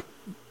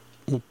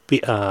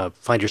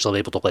find yourself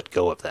able to let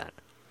go of that.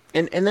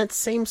 And that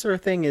same sort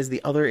of thing is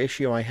the other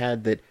issue I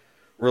had that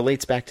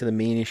relates back to the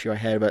main issue I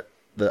had about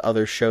the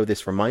other show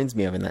this reminds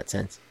me of in that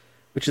sense,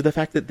 which is the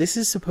fact that this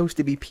is supposed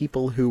to be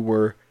people who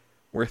were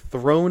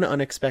thrown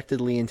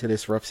unexpectedly into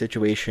this rough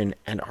situation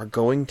and are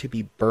going to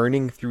be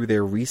burning through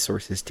their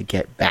resources to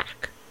get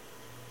back.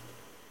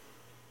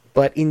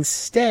 But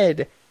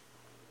instead,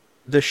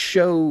 the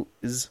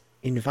show's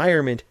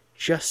environment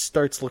just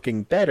starts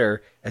looking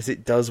better as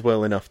it does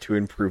well enough to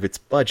improve its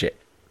budget.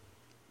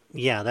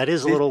 Yeah, that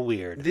is a little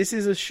weird. This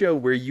is a show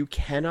where you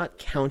cannot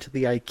count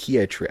the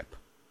IKEA trip.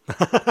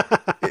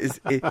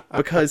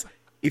 Because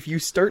if you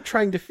start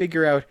trying to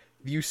figure out,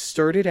 you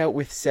started out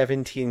with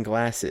 17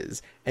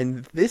 glasses,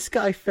 and this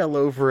guy fell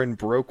over and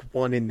broke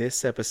 1 in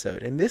this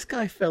episode, and this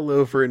guy fell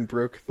over and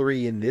broke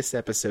 3 in this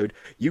episode.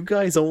 You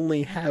guys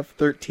only have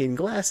 13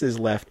 glasses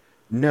left.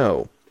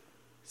 No.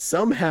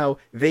 Somehow,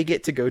 they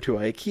get to go to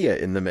IKEA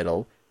in the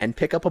middle and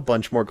pick up a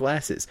bunch more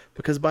glasses,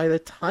 because by the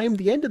time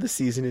the end of the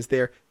season is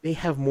there, they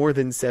have more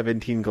than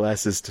 17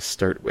 glasses to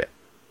start with.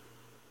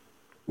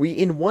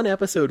 In one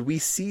episode, we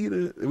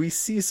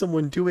see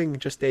someone doing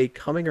just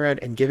coming around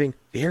and giving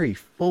very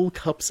full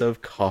cups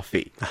of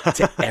coffee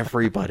to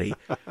everybody.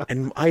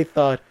 And I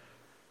thought,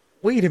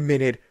 wait a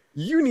minute,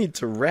 you need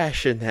to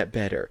ration that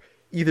better.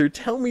 Either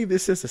tell me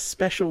this is a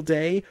special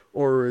day,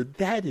 or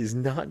that is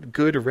not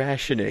good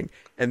rationing.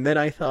 And then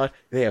I thought,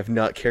 they have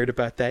not cared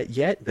about that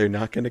yet. They're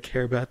not going to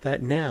care about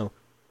that now.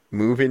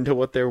 Move into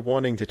what they're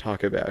wanting to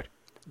talk about.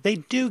 They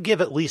do give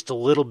at least a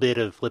little bit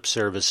of lip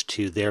service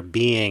to there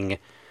being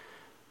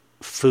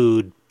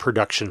food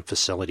production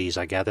facilities.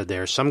 I gather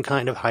there's some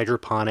kind of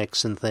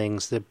hydroponics and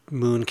things. The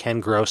moon can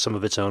grow some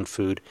of its own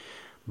food.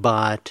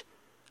 But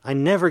I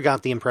never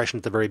got the impression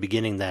at the very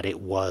beginning that it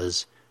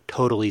was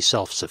totally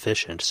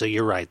self-sufficient. So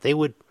you're right. They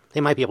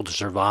might be able to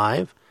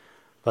survive,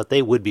 but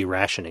they would be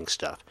rationing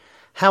stuff.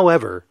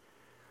 However,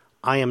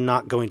 I am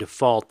not going to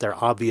fault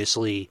their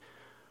obviously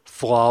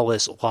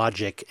flawless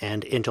logic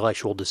and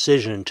intellectual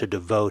decision to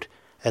devote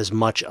as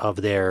much of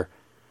their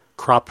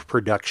crop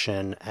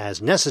production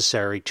as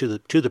necessary to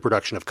the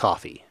production of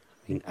coffee.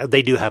 I mean,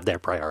 they do have their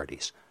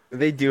priorities.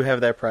 They do have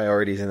their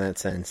priorities in that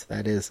sense.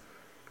 That is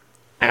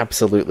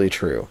absolutely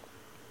true.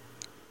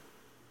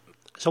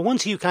 So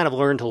once you kind of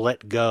learn to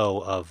let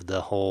go of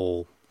the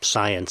whole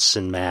science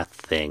and math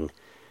thing,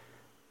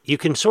 you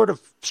can sort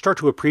of start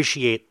to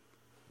appreciate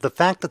the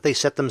fact that they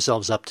set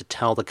themselves up to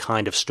tell the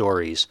kind of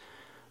stories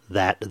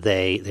that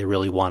they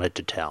really wanted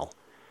to tell.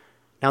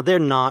 Now, they're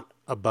not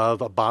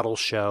above a bottle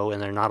show,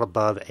 and they're not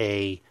above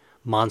a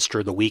Monster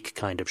of the Week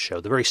kind of show.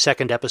 The very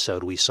second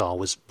episode we saw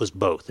was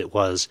both. It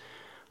was,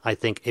 I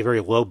think, a very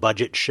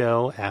low-budget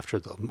show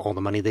after all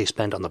the money they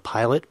spent on the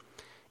pilot.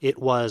 It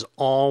was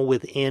all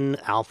within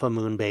Alpha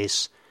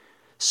Moonbase,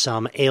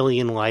 some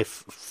alien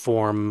life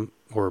form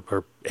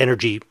or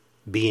energy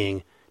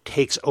being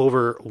takes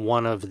over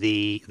one of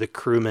the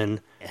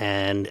crewmen,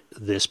 and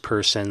this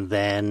person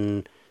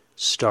then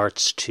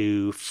starts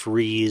to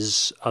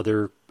freeze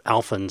other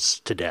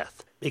Alphans to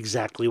death.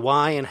 Exactly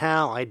why and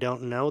how, I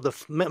don't know. The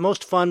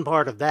most fun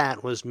part of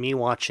that was me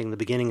watching the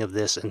beginning of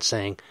this and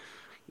saying,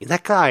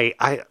 that guy,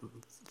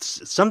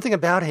 something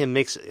about him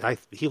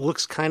he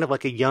looks kind of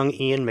like a young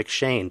Ian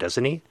McShane,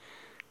 doesn't he?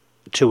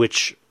 To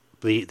which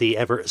the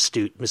ever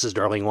astute Mrs.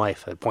 Darling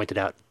wife had pointed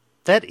out,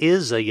 that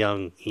is a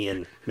young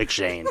Ian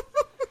McShane.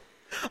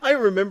 I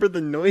remember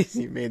the noise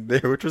you made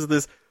there, which was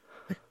this,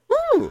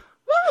 woo,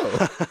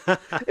 whoa.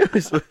 It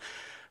was.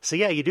 So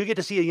yeah, you do get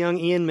to see a young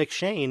Ian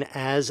McShane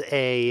as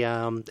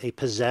a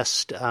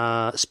possessed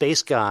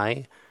space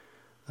guy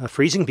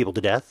freezing people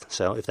to death.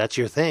 So if that's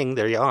your thing,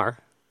 there you are.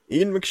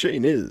 Ian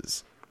McShane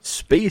is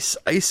Space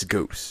Ice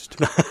Ghost.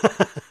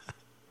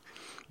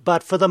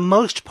 But for the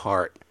most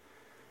part,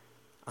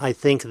 I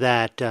think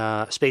that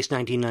Space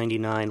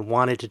 1999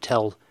 wanted to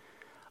tell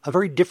a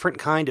very different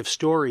kind of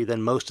story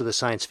than most of the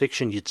science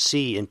fiction you'd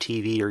see in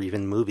TV or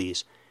even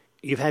movies.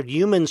 You've had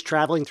humans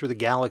traveling through the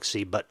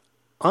galaxy, but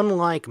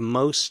unlike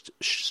most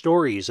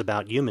stories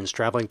about humans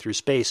traveling through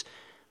space,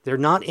 they're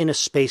not in a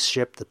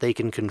spaceship that they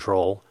can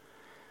control.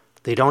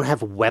 They don't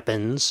have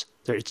weapons.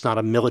 It's not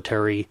a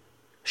military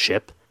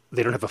ship.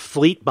 They don't have a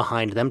fleet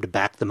behind them to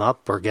back them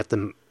up or get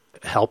them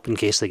help in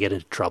case they get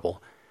into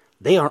trouble.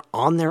 They are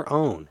on their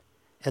own,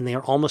 and they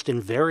are almost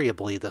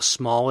invariably the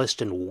smallest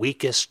and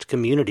weakest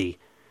community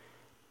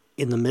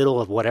in the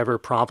middle of whatever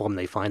problem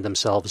they find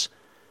themselves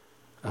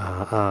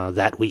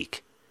that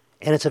week.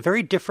 And it's a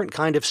very different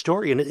kind of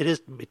story, and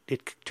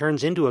it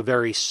turns into a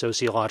very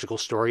sociological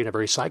story and a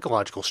very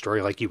psychological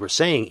story, like you were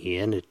saying,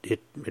 Ian.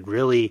 It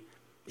really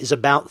is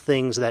about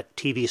things that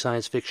TV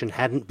science fiction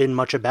hadn't been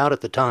much about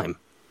at the time.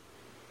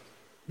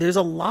 There's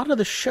a lot of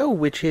the show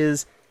which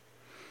is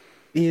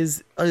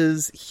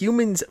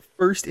humans'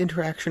 first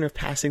interaction of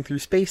passing through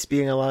space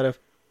being a lot of,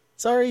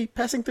 sorry,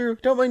 passing through,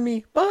 don't mind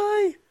me,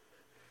 bye.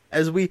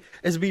 As we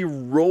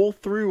roll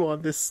through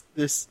on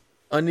this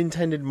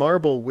unintended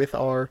marble with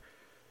our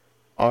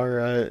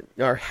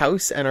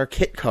house and our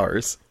kit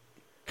cars,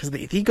 because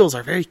the Eagles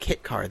are very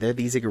kit car. They're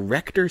these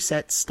erector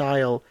set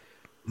style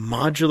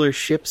modular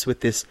ships with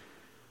this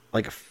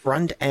like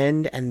front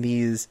end and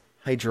these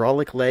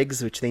hydraulic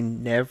legs which they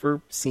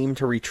never seem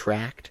to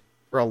retract.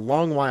 For a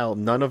long while,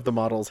 none of the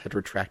models had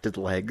retracted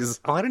legs.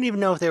 Oh, I don't even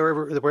know if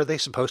were they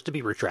supposed to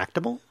be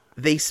retractable?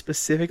 They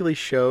specifically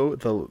show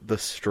the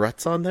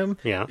struts on them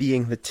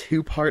being the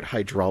two-part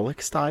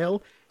hydraulic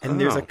style, and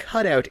there's a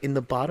cutout in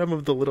the bottom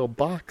of the little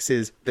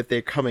boxes that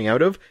they're coming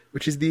out of,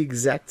 which is the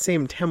exact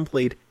same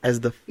template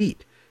as the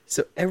feet.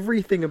 So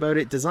everything about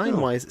it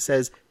design-wise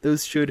says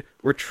those should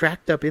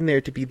retract up in there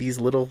to be these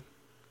little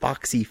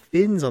boxy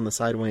fins on the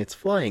side when it's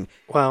flying.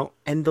 Well,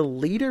 and the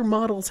later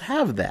models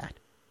have that.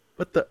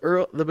 But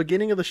the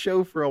beginning of the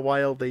show, for a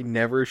while, they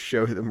never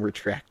show them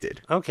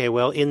retracted. Okay,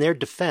 well, in their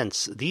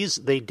defense,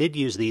 they did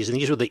use these, and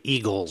these were the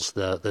Eagles,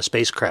 the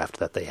spacecraft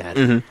that they had.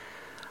 Mm-hmm.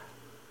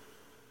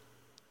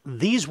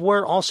 These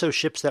were also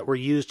ships that were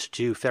used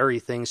to ferry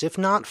things, if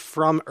not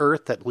from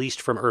Earth, at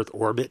least from Earth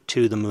orbit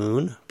to the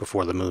moon,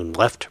 before the moon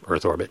left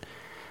Earth orbit.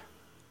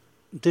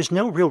 There's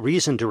no real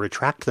reason to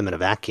retract them in a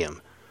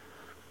vacuum.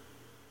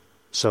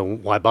 So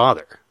why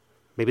bother?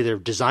 Maybe they're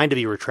designed to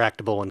be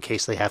retractable in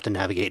case they have to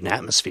navigate an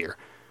atmosphere,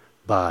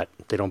 but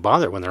they don't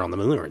bother when they're on the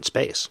moon or in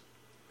space.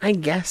 I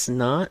guess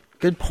not.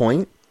 Good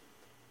point.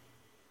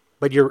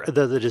 But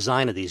the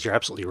design of these, you're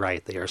absolutely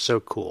right. They are so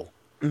cool.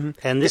 Mm-hmm.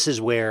 And this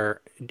is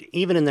where,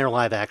 even in their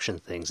live-action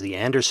things, the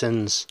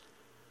Andersons'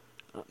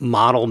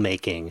 model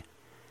making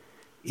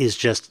is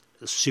just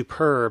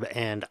superb,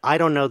 and I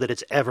don't know that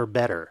it's ever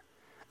better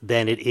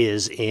than it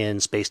is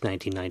in Space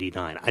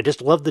 1999. I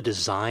just love the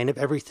design of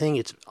everything.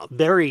 It's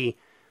very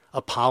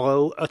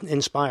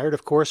Apollo-inspired,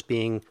 of course,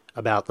 being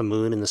about the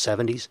moon in the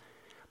 70s,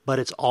 but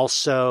it's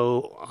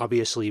also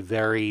obviously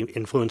very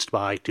influenced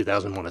by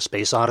 2001: A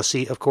Space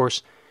Odyssey, of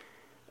course.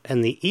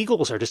 And the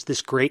Eagles are just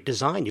this great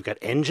design. You've got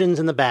engines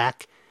in the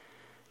back.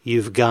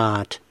 You've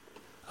got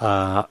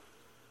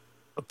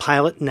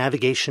pilot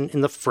navigation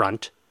in the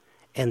front,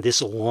 and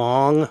this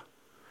long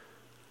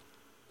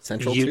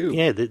central tube.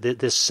 Yeah,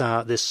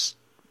 this.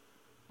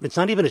 It's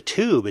not even a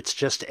tube. It's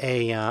just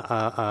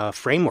a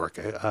framework,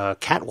 a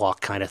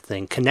catwalk kind of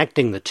thing,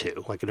 connecting the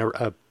two. Like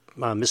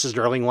Mrs.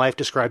 Darling-Wife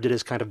described it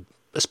as kind of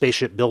a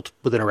spaceship built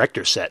with an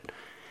erector set.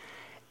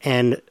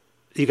 And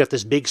you got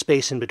this big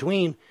space in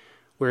between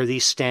where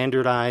these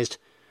standardized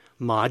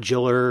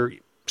modular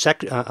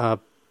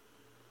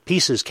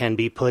pieces can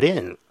be put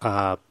in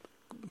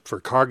for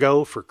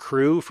cargo, for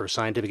crew, for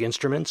scientific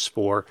instruments,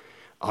 for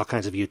all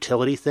kinds of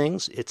utility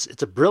things.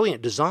 It's a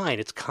brilliant design.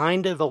 It's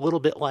kind of a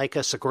little bit like a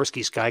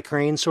Sikorsky Sky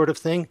Crane sort of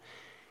thing.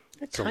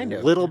 It's a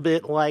little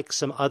bit like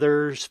some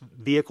other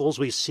vehicles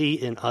we see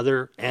in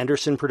other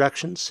Anderson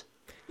productions.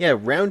 Yeah,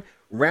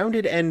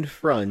 rounded end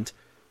front,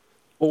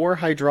 4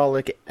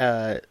 hydraulic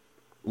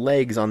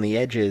legs on the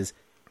edges,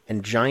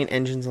 and giant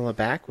engines on the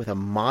back with a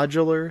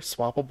modular,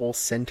 swappable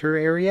center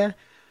area.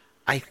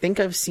 I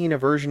think I've seen a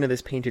version of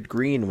this painted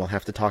green. We'll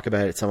have to talk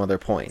about it at some other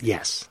point.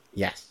 Yes.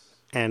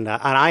 And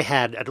I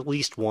had at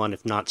least one,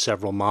 if not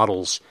several,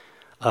 models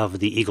of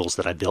the Eagles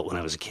that I built when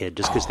I was a kid,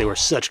 just because they were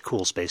such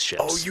cool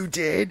spaceships. Oh, you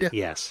did?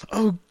 Yes.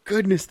 Oh,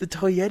 goodness. The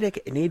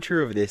toyetic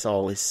nature of this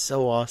all is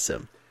so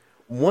awesome.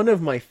 One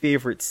of my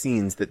favorite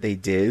scenes that they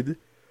did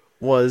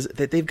was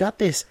that they've got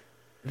this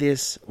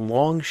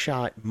long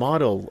shot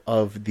model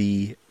of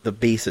the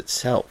base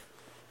itself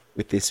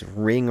with this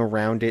ring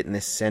around it and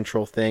this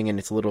central thing and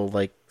its little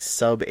like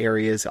sub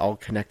areas all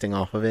connecting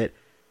off of it.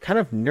 Kind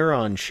of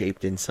neuron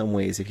shaped in some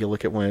ways if you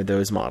look at one of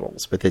those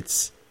models, with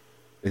its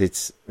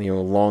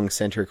long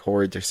center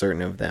chords or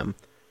certain of them.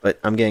 But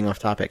I'm getting off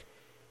topic.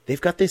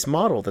 They've got this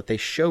model that they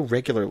show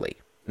regularly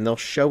and they'll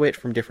show it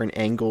from different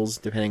angles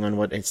depending on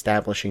what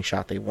establishing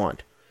shot they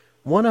want.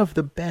 One of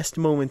the best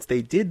moments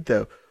they did,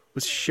 though,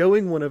 was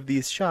showing one of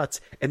these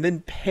shots and then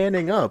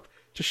panning up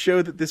to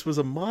show that this was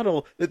a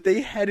model that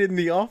they had in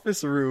the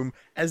office room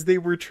as they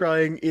were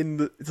trying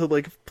to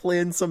like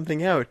plan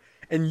something out,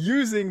 and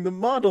using the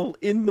model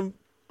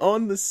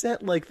on the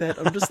set like that.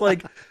 I'm just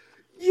like,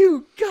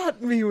 you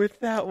got me with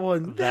that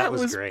one. That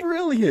was great.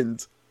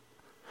 Brilliant.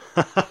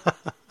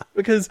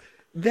 Because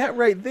that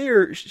right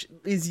there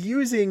is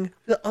using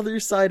the other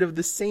side of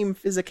the same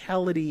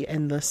physicality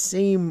and the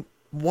same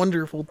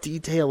wonderful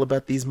detail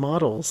about these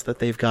models that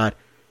they've got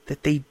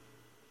that they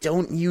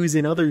don't use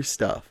in other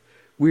stuff,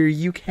 where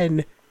you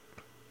can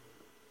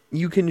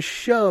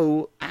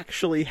show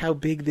actually how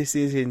big this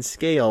is in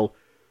scale,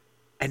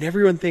 and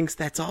everyone thinks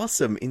that's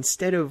awesome,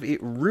 instead of it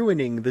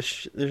ruining the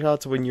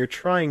shots when you're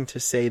trying to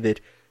say that,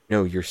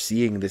 no, you're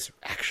seeing this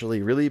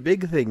actually really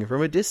big thing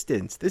from a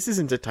distance. This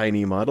isn't a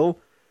tiny model.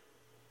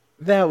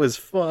 That was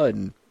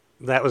fun.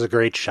 That was a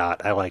great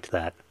shot. I liked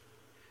that.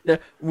 Now,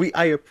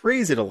 I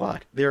appraise it a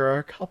lot. There are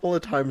a couple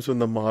of times when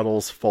the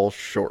models fall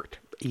short.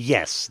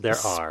 Yes, there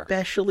are.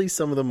 Especially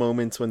some of the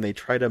moments when they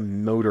try to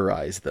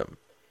motorize them.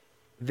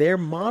 Their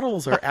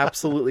models are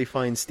absolutely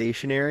fine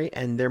stationary,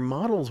 and their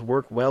models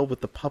work well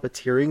with the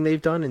puppeteering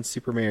they've done in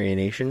Super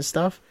Marionation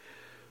stuff.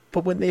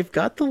 But when they've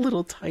got the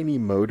little tiny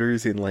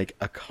motors in, like,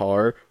 a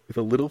car with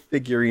a little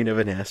figurine of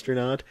an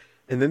astronaut,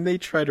 and then they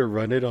try to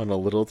run it on a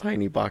little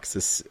tiny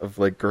box of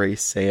like, gray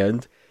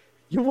sand,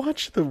 you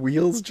watch the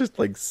wheels just,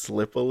 like,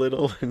 slip a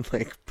little and,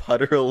 like,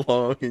 putter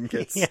along and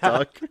get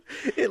stuck.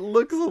 It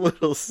looks a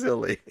little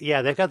silly.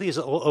 Yeah, they've got these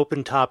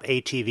open-top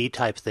ATV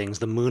type things,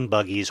 the moon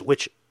buggies,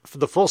 which, for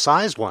the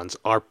full-size ones,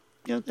 are,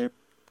 they're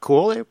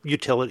cool. They're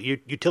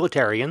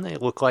utilitarian. They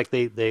look like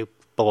they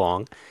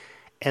belong.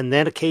 And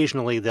then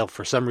occasionally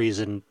for some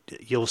reason,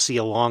 you'll see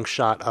a long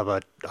shot of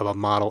a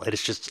model, and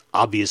it's just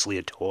obviously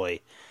a toy.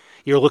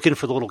 You're looking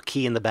for the little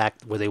key in the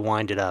back where they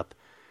wind it up.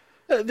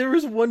 There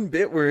was one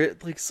bit where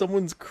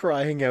someone's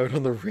crying out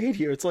on the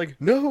radio. It's like,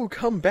 no,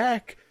 come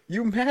back,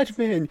 you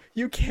madman,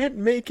 you can't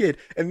make it.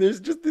 And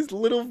there's just this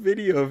little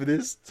video of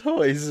this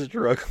toy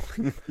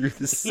struggling through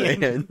the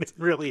sand.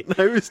 Really, and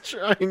I was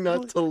trying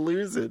not to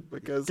lose it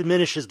because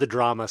diminishes the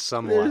drama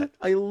somewhat.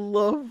 I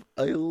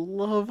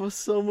love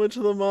so much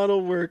of the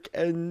model work,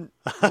 and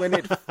when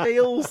it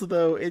fails,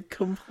 though, it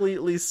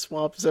completely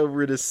swaps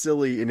over to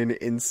silly in an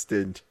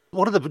instant.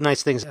 One of the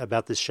nice things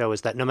about this show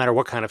is that no matter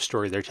what kind of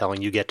story they're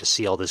telling, you get to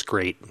see all this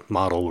great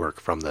model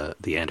work from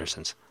the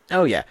Andersons.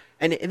 Oh yeah,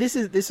 and this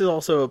is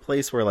also a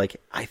place where, like,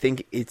 I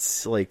think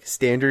it's like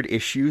standard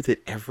issue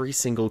that every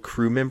single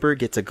crew member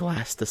gets a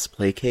glass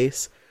display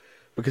case,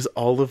 because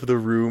all of the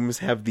rooms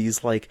have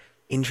these like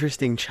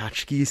interesting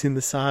tchotchkes in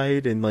the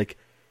side, and like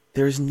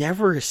there's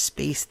never a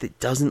space that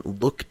doesn't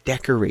look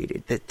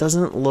decorated, that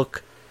doesn't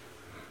look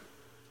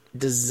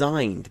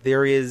designed.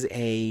 There is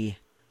a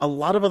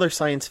lot of other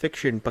science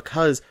fiction,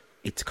 because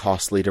it's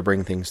costly to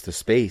bring things to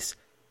space,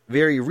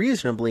 very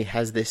reasonably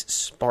has this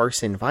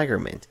sparse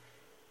environment.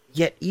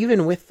 Yet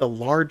even with the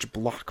large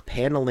block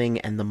paneling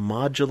and the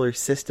modular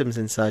systems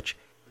and such,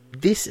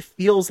 this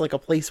feels like a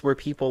place where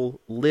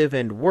people live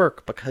and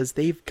work, because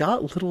they've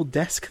got little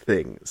desk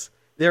things.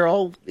 They're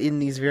all in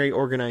these very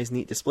organized,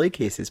 neat display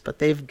cases, but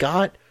they've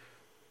got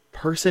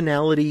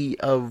personality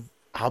of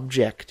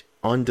object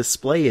on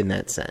display in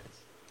that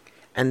sense.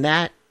 And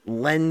that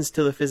lends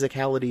to the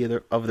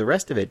physicality of the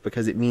rest of it,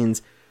 because it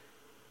means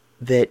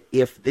that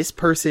if this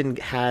person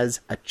has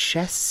a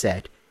chess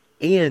set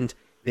and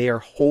they are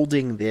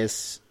holding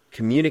this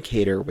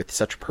communicator with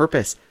such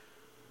purpose,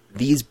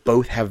 these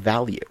both have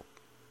value.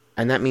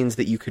 And that means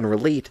that you can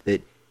relate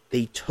that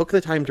they took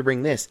the time to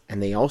bring this,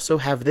 and they also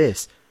have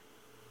this.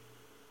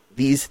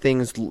 These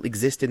things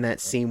exist in that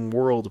same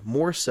world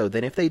more so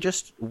than if they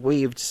just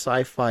waved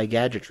sci-fi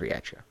gadgetry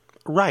at you.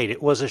 Right,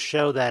 it was a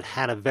show that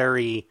had a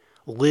very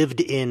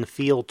lived-in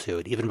feel to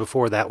it, even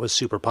before that was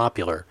super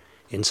popular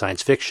in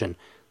science fiction.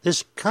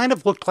 This kind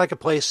of looked like a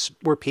place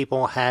where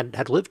people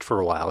had lived for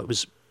a while. It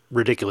was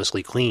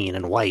ridiculously clean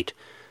and white,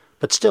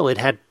 but still it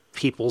had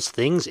people's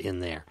things in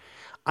there.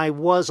 I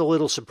was a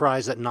little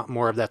surprised that not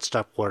more of that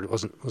stuff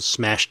was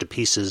smashed to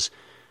pieces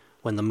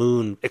when the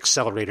moon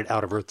accelerated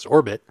out of Earth's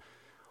orbit,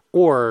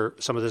 or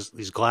some of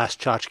these glass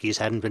tchotchkes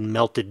hadn't been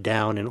melted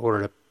down in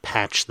order to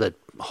patch the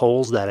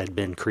holes that had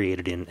been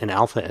created in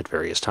Alpha at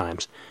various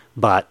times.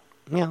 But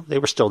they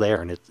were still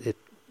there, and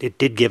it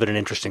did give it an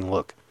interesting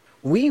look.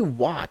 We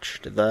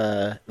watched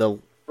the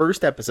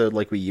first episode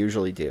like we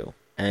usually do,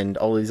 and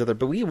all these other,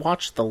 but we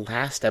watched the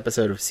last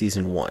episode of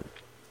season 1.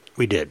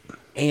 We did.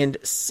 And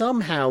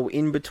somehow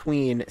in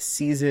between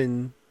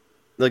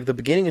the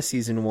beginning of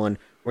season 1,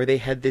 where they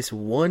had this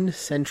one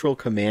central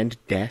command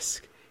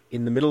desk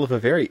in the middle of a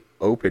very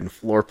open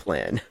floor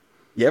plan.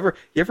 You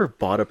ever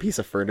bought a piece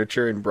of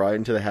furniture and brought it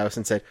into the house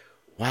and said,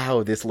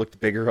 wow, this looked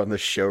bigger on the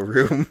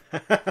showroom?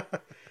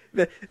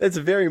 That's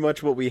very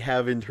much what we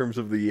have in terms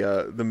of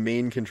the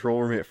main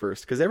control room at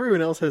first, because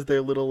everyone else has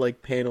their little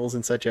like panels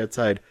and such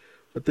outside.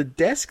 But the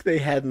desk they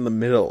had in the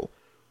middle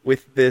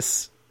with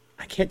this,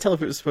 I can't tell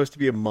if it was supposed to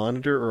be a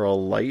monitor or a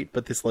light,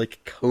 but this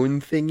like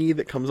cone thingy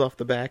that comes off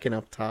the back and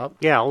up top.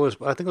 Yeah,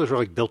 I think those were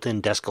like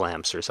built-in desk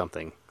lamps or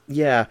something.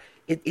 Yeah,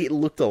 it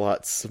looked a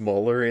lot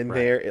smaller in Right.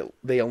 there.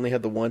 They only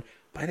had the one.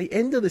 By the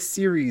end of the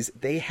series,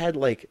 they had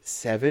like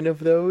 7 of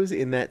those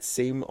in that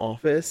same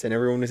office, and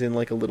everyone was in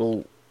like a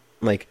little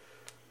like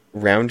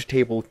round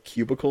table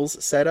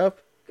cubicles setup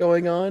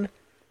going on.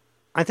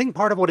 I think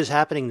part of what is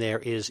happening there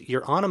is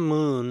you're on a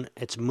moon.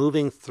 It's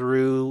moving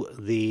through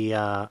the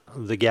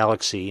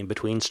galaxy in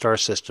between star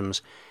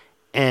systems,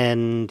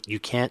 and you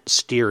can't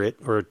steer it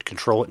or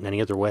control it in any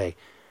other way.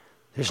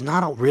 There's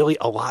not really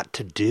a lot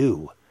to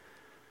do.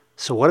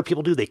 So what do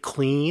people do? They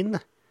clean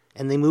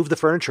and they move the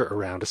furniture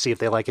around to see if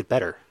they like it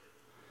better.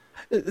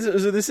 So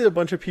this is a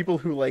bunch of people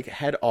who like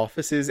had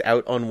offices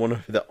out on one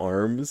of the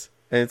arms,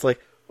 and it's like,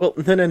 well,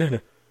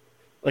 no.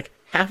 Like,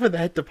 half of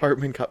that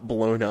department got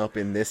blown up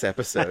in this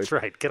episode. That's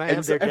right. Can I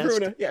have their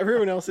everyone, desk? Yeah,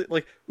 everyone else,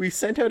 like, we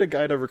sent out a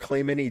guy to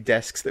reclaim any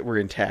desks that were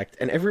intact,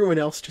 and everyone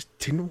else just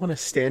didn't want to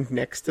stand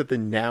next to the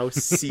now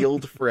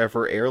sealed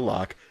forever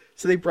airlock.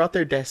 So they brought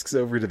their desks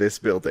over to this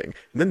building,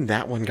 and then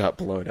that one got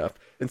blown up.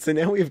 And so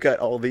now we've got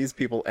all these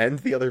people and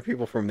the other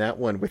people from that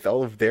one with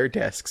all of their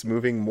desks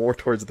moving more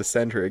towards the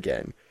center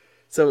again.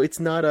 So it's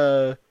not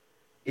a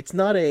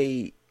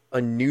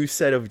new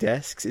set of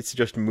desks, it's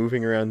just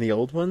moving around the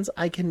old ones.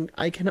 I can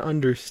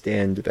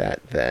understand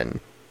that then.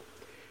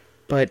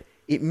 But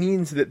it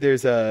means that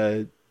there's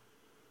that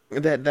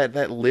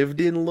lived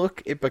in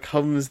look, it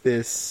becomes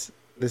this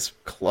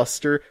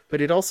cluster, but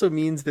it also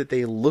means that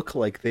they look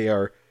like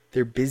they're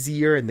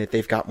busier and that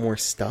they've got more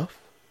stuff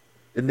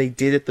than they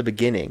did at the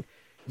beginning.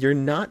 You're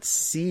not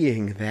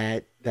seeing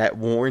that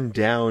worn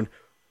down,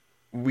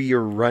 we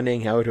are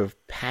running out of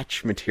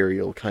patch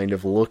material kind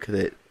of look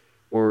that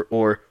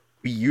or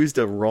we used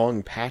a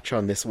wrong patch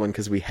on this one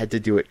because we had to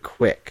do it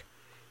quick.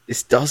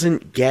 This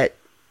doesn't get...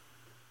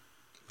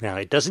 Now,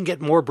 it doesn't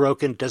get more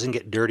broken, it doesn't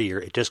get dirtier,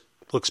 it just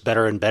looks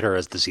better and better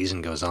as the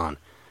season goes on.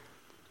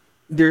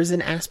 There's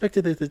an aspect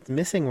of it that's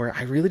missing where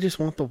I really just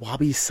want the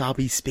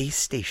wabi-sabi space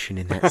station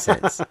in that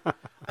sense.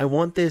 I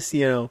want this,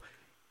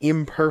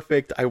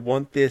 imperfect, I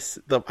want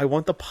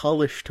the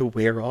polish to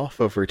wear off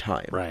over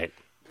time. Right.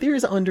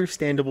 There's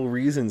understandable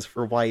reasons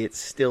for why it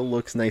still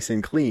looks nice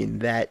and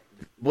clean.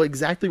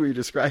 Exactly what you're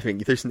describing.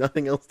 There's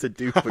nothing else to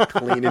do but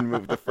clean and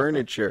move the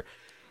furniture.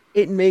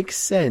 It makes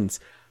sense,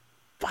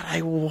 but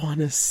I want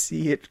to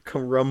see it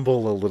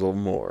crumble a little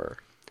more.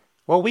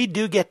 Well, we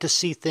do get to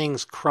see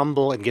things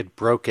crumble and get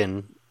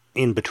broken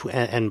in between,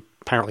 and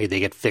apparently they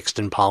get fixed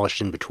and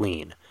polished in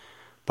between.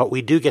 But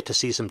we do get to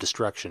see some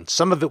destruction.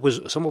 Some of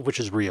which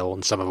is real,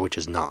 and some of which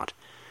is not.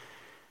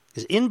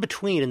 Because in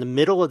between, in the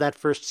middle of that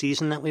first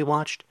season that we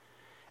watched,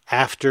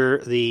 after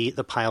the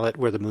pilot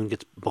where the moon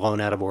gets blown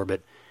out of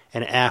orbit,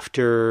 and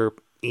after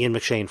Ian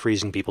McShane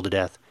freezing people to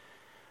death,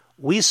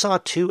 we saw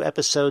 2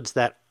 episodes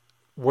that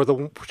were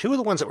 2 of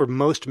the ones that were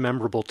most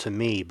memorable to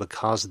me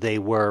because they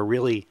were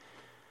really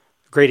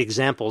great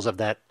examples of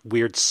that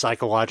weird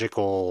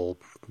psychological,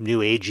 new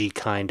agey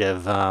kind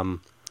of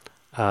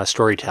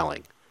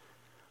storytelling.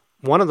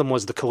 One of them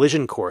was the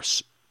collision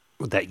course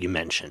that you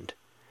mentioned.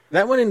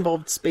 That one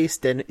involved space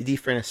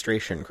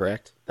defenestration,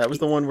 correct? That was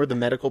the one where the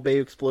medical bay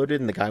exploded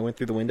and the guy went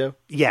through the window?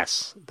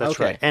 Yes, that's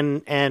okay.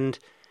 Right. And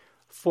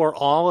for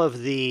all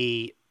of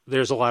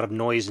there's a lot of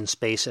noise in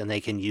space and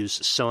they can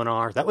use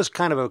sonar. That was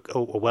kind of a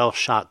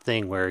well-shot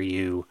thing where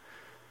you,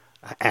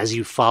 as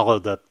you follow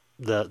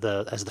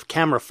as the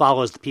camera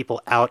follows the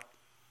people out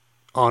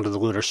onto the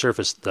lunar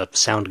surface, the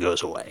sound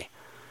goes away.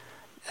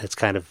 It's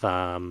kind of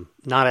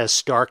not as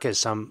stark as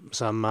some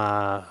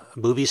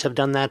movies have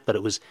done that, but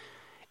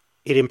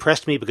it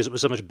impressed me because it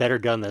was so much better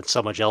done than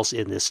so much else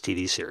in this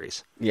TV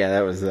series. Yeah,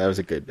 that was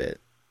a good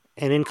bit.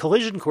 And in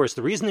Collision Course,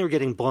 the reason they were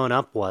getting blown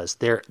up was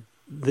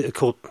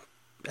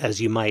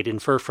as you might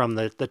infer from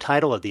the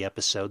title of the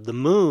episode, the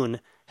moon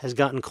has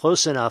gotten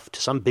close enough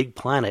to some big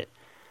planet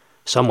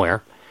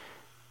somewhere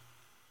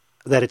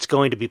that it's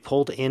going to be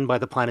pulled in by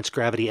the planet's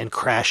gravity and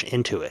crash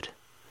into it.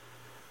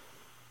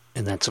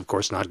 And that's, of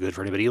course, not good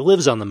for anybody who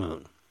lives on the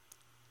moon.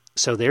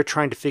 So they're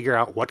trying to figure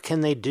out what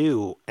can they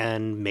do,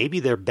 and maybe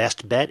their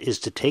best bet is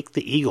to take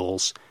the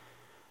Eagles,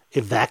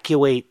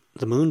 evacuate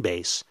the moon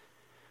base,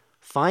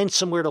 find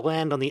somewhere to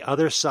land on the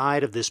other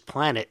side of this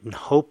planet, and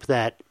hope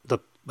that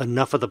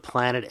enough of the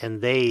planet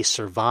and they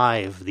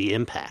survive the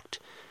impact,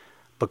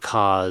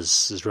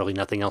 because there's really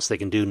nothing else they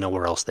can do,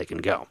 nowhere else they can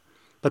go.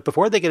 But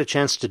before they get a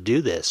chance to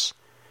do this,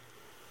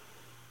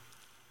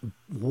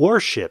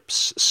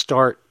 warships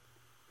start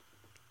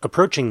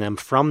approaching them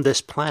from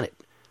this planet.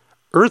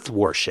 Earth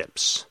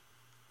warships,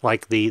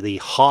 like the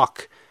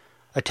Hawk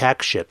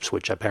attack ships,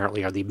 which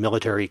apparently are the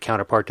military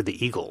counterpart to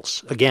the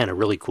Eagles. Again, a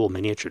really cool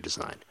miniature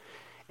design.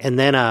 And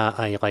then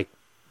a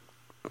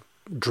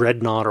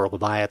Dreadnought or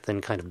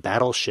Leviathan kind of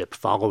battleship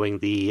following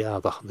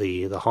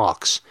the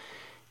Hawks.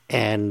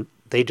 And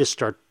they just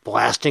start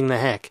blasting the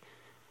heck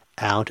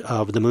out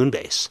of the moon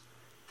base.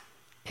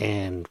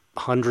 And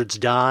hundreds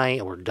die,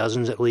 or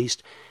dozens at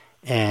least,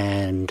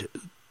 and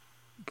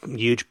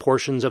huge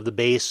portions of the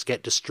base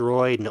get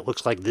destroyed, and it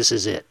looks like this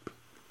is it.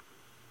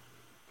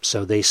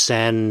 So they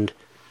send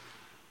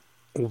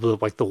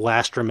like the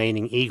last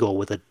remaining Eagle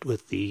with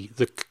the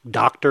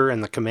doctor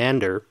and the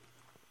commander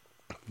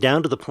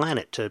down to the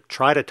planet to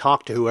try to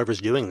talk to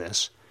whoever's doing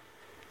this.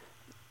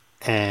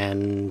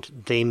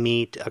 And they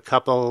meet a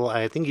couple,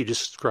 I think you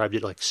just described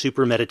it like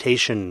super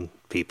meditation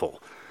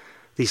people.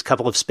 These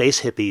couple of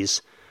space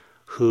hippies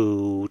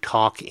who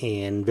talk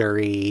in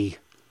very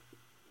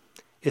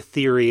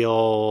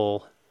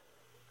ethereal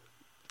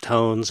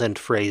tones and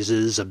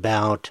phrases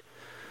about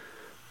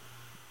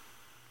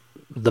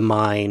the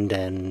mind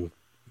and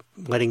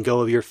letting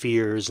go of your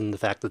fears and the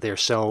fact that they're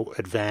so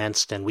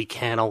advanced and we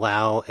can't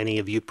allow any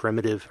of you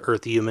primitive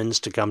Earth humans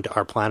to come to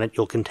our planet.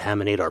 You'll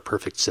contaminate our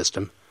perfect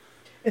system.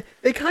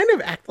 They kind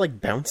of act like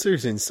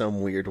bouncers in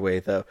some weird way,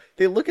 though.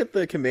 They look at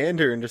the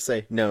commander and just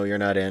say, "No, you're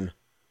not in."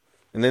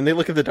 And then they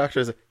look at the doctor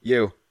and say,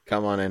 "You,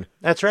 come on in."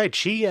 That's right.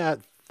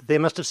 They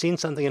must have seen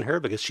something in her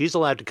because she's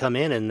allowed to come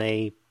in and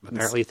they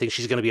apparently think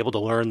she's going to be able to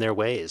learn their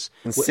ways.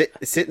 And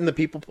sit in the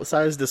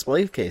people-sized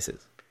display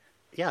cases.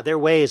 Yeah, their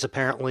ways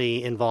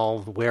apparently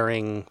involve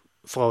wearing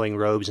flowing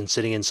robes and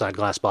sitting inside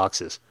glass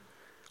boxes,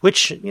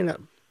 which,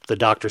 the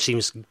doctor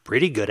seems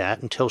pretty good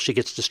at until she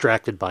gets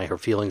distracted by her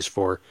feelings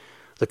for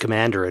the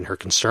commander and her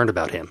concern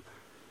about him.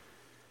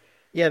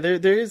 Yeah,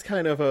 there is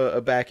kind of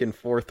a back and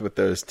forth with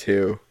those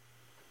two.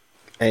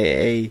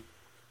 And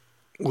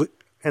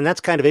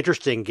that's kind of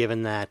interesting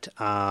given that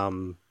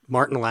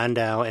Martin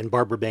Landau and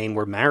Barbara Bain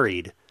were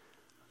married,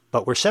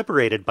 but were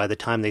separated by the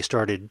time they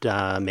started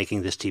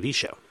making this TV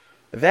show.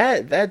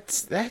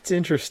 That's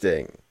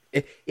interesting.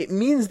 It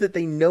means that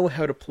they know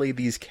how to play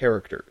these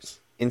characters.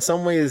 In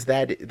some ways,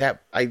 that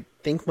I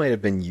think might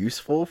have been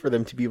useful for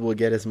them to be able to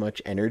get as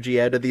much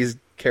energy out of these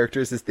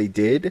characters as they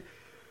did.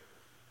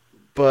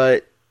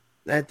 But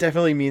that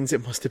definitely means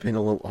it must have been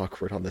a little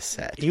awkward on the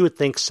set. You would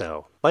think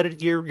so.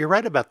 But you're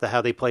right about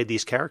how they played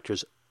these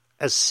characters.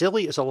 As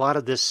silly as a lot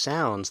of this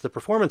sounds, the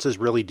performances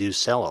really do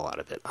sell a lot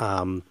of it.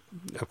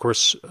 Of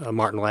course,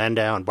 Martin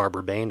Landau and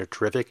Barbara Bain are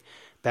terrific.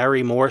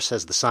 Barry Morse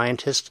as the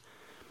scientist,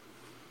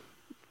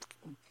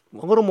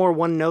 a little more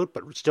one note,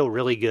 but still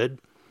really good.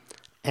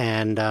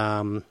 And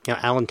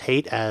Alan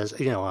Tate as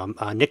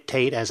Nick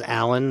Tate as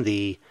Alan,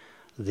 the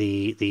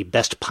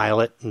best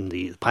pilot and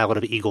the pilot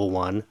of Eagle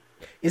One.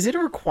 Is it a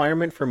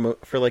requirement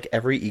for like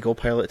every Eagle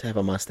pilot to have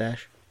a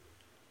mustache?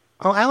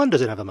 Oh, Alan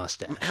doesn't have a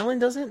mustache. Alan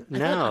doesn't?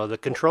 No, the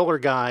controller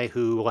guy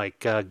who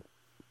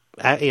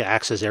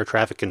acts as air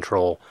traffic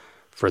control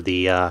for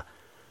the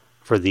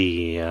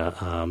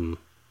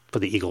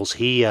Eagles.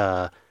 He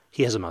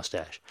has a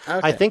mustache. Okay.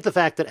 I think the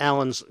fact that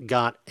Alan's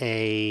got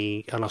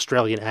an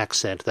Australian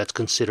accent, that's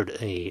considered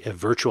a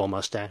virtual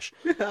mustache.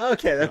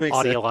 Okay, that makes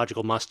sense.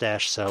 Audiological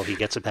mustache, so he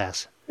gets a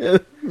pass. Yeah,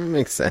 that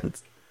makes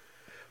sense.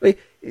 Wait,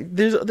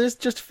 there's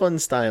just fun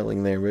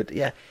styling there, but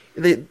yeah,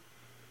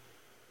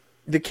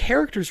 the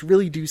characters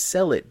really do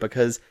sell it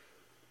because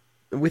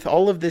with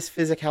all of this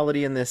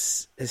physicality and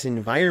this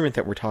environment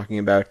that we're talking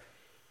about,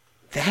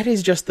 that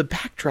is just the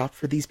backdrop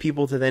for these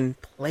people to then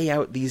play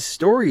out these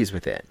stories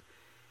within.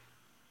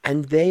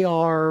 And they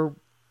are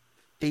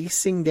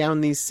facing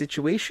down these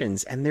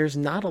situations, and there's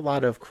not a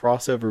lot of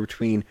crossover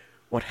between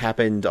what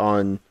happened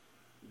on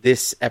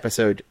this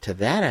episode to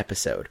that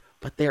episode,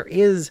 but there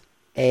is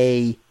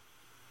a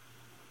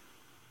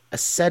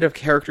set of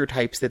character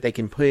types that they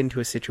can put into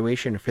a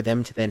situation for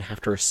them to then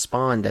have to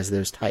respond as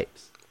those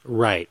types.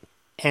 Right.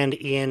 And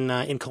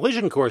in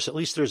Collision Course, at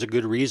least there's a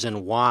good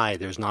reason why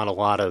there's not a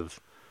lot of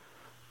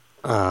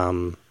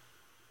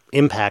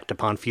impact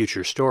upon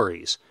future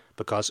stories.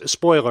 Because,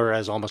 spoiler,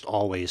 as almost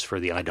always for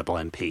the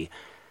IWMP,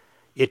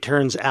 it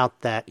turns out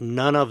that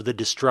none of the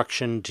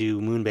destruction to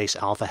Moonbase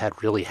Alpha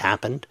had really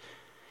happened.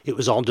 It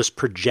was all just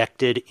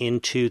projected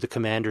into the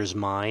commander's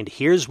mind.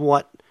 Here's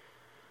what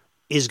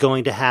is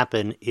going to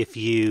happen if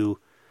you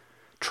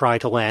try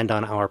to land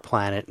on our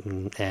planet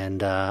and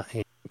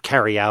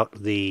carry out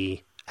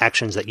the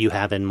actions that you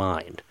have in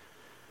mind.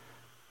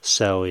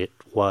 So it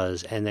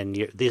was, and then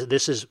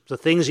this is the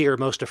things you're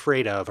most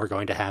afraid of are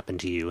going to happen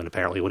to you, and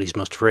apparently what he's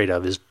most afraid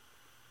of is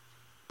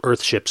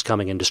Earth ships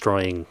coming and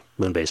destroying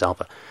Moonbase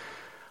Alpha.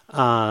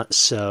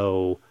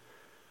 So,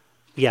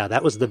 yeah,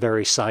 that was the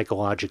very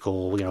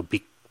psychological,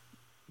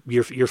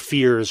 your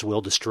fears will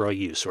destroy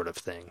you sort of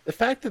thing. The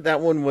fact that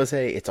one was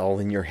it's all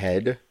in your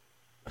head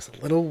was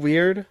a little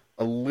weird,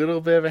 a little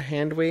bit of a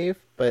hand wave,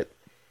 but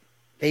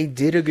they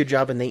did a good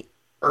job and they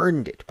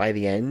earned it by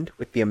the end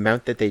with the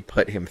amount that they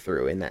put him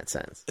through in that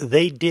sense.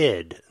 They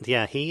did.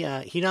 Yeah, he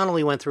not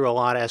only went through a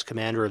lot as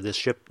commander of this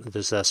ship,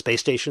 this space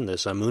station,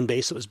 this moon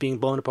base that was being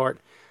blown apart,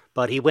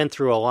 but he went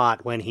through a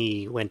lot when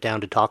he went down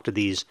to talk to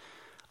these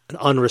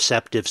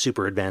unreceptive,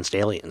 super advanced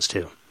aliens,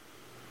 too.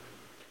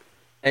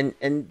 And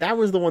that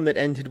was the one that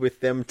ended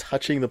with them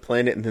touching the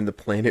planet and then the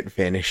planet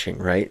vanishing,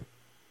 right?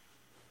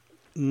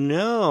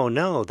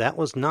 No, that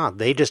was not.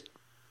 They just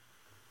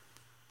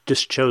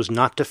chose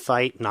not to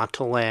fight, not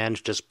to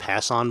land, just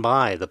pass on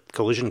by the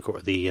collision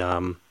course.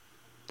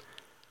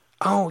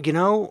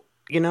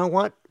 you know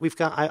what? We've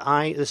got,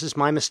 this is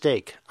my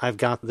mistake. I've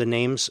got the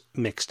names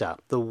mixed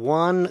up. The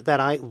one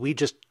that we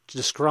just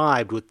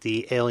described with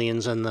the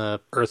aliens and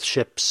the Earth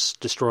ships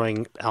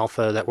destroying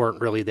Alpha that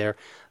weren't really there,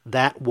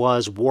 that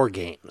was War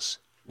Games.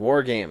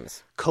 War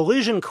Games.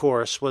 Collision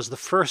Course was the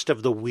first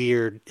of the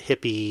weird,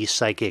 hippie,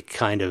 psychic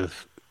kind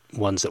of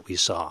ones that we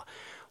saw.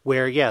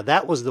 Where, yeah,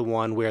 that was the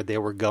one where they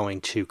were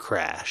going to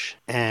crash.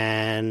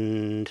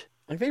 And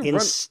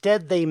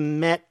instead they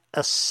met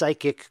a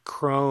psychic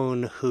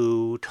crone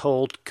who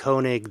told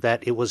Koenig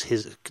that it was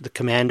the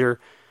commander,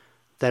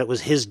 that it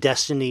was his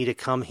destiny to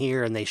come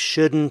here and they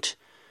shouldn't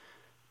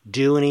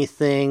do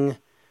anything.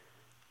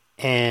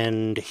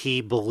 And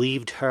he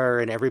believed her,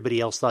 and everybody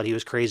else thought he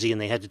was crazy,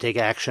 and they had to take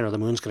action or the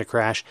moon's going to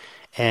crash.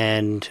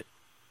 And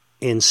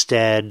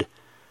instead,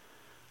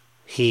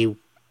 he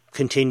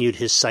continued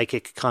his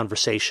psychic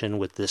conversation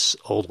with this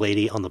old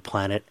lady on the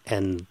planet,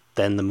 and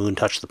then the moon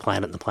touched the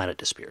planet, and the planet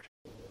disappeared.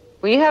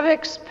 We have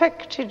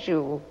expected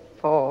you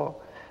for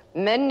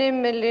many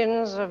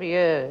millions of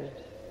years.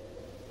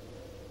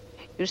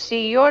 You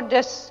see, your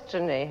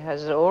destiny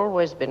has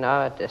always been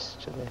our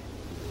destiny.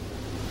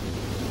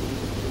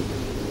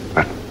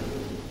 But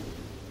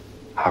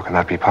how can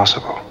that be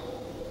possible?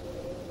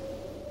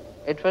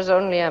 It was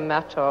only a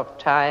matter of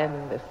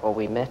time before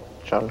we met,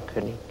 John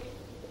Koenig.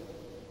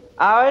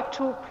 Our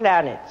two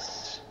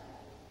planets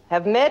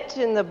have met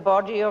in the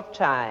body of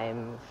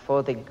time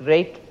for the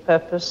great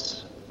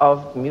purpose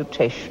of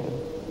mutation.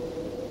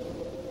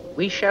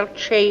 We shall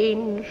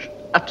change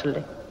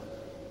utterly,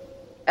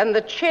 and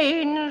the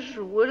change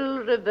will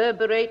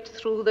reverberate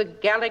through the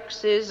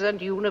galaxies and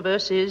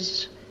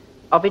universes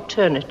of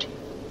eternity.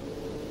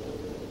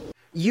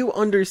 You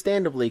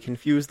understandably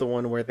confuse the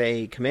one where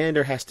the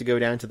commander has to go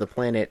down to the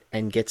planet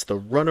and gets the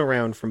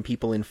runaround from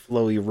people in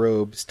flowy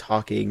robes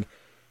talking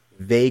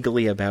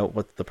vaguely about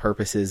what the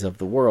purpose is of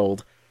the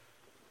world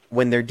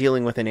when they're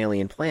dealing with an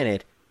alien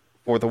planet,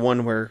 or the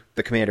one where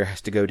the commander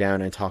has to go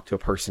down and talk to a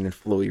person in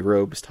flowy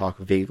robes, talk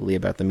vaguely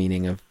about the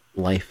meaning of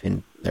life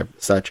and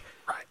such,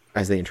 right,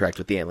 as they interact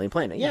with the alien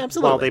planet. Yeah,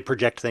 absolutely. While they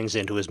project things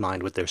into his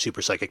mind with their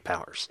super psychic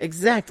powers.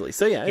 Exactly.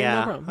 So yeah,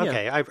 no problem.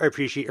 Okay, I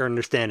appreciate your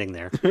understanding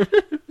there.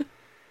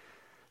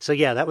 So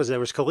yeah, there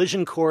was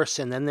Collision Course,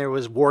 and then there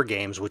was War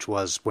Games, which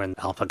was when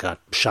Alpha got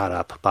shot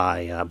up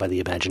by the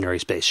imaginary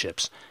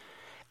spaceships.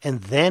 And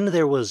then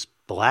there was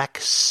Black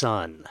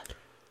Sun.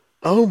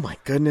 Oh my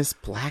goodness,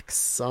 Black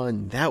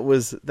Sun. That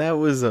was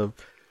a...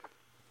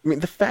 I mean,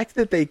 the fact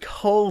that they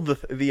call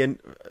the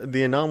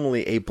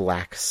anomaly a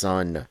Black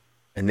Sun,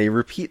 and they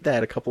repeat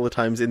that a couple of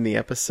times in the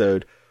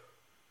episode,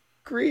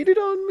 grated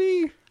on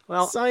me.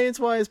 Well,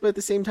 science-wise, but at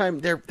the same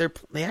time,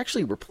 they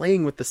actually were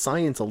playing with the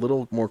science a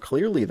little more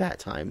clearly that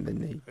time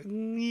than they...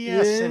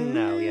 Yes and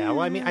no, yeah.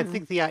 Well, I mean, I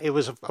think it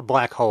was a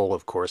black hole,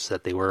 of course,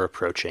 that they were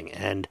approaching,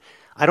 and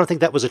I don't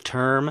think that was a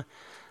term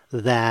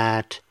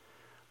that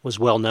was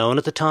well known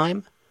at the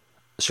time.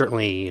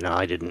 Certainly,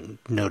 I didn't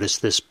notice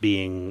this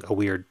being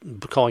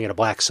calling it a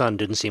black sun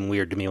didn't seem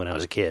weird to me when I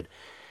was a kid.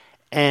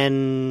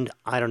 And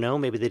I don't know,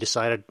 maybe they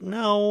decided,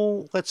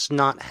 no, let's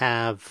not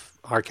have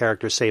our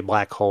characters say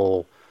black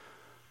hole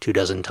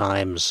 24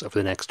 times over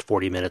the next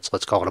 40 minutes.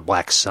 Let's call it a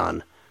black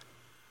sun.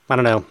 I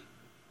don't know.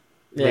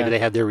 Yeah, maybe they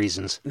had their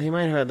reasons. They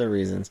might have had their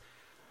reasons.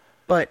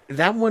 But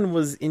that one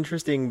was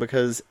interesting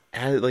because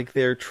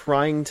they're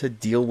trying to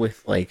deal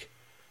with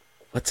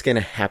what's going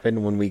to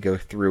happen when we go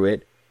through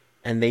it,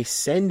 and they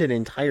send an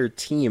entire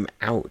team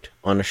out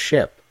on a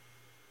ship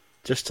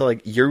just to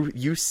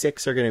you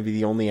six are going to be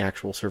the only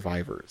actual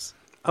survivors.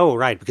 Oh,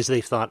 right, because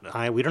they thought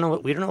we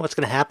don't know what's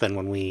going to happen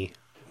when we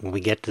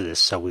get to this,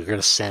 so we're going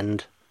to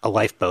send a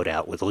lifeboat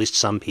out with at least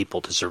some people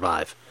to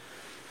survive.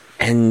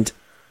 And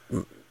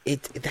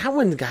that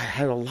one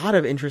had a lot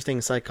of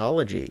interesting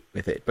psychology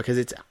with it, because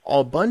it's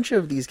a bunch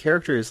of these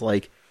characters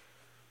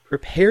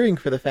preparing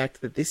for the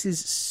fact that this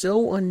is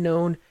so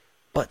unknown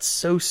but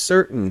so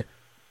certain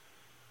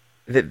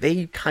that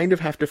they kind of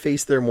have to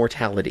face their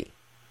mortality.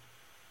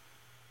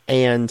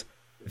 And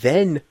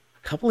then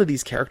a couple of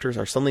these characters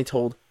are suddenly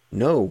told,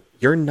 no,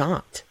 you're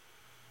not.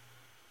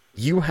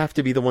 You have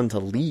to be the one to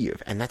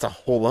leave, and that's a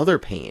whole other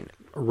pain.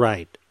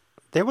 Right.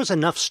 There was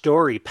enough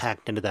story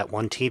packed into that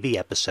one TV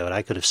episode.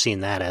 I could have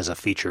seen that as a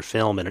feature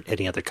film in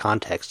any other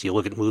context. You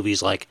look at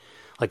movies like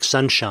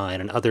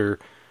Sunshine and other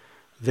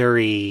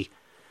very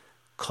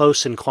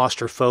close and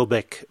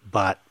claustrophobic,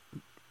 but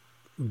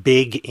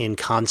big in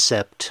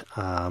concept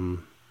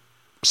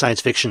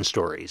science fiction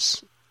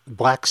stories.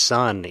 Black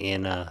Sun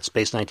in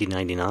Space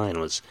 1999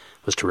 was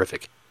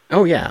terrific.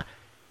 Oh yeah,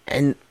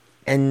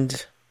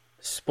 and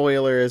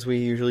spoiler as we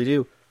usually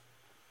do,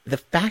 the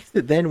fact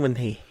that then when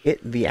they hit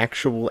the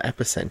actual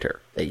epicenter,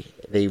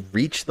 they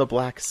reach the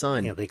Black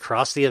Sun. Yeah, they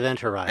cross the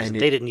event horizon.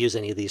 They didn't use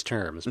any of these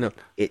terms. No,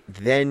 it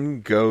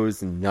then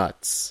goes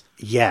nuts.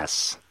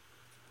 Yes.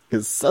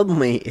 Because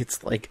suddenly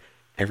it's like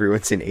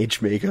everyone's in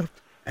age makeup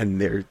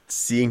and they're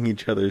seeing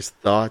each other's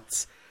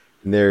thoughts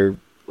and they're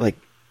like,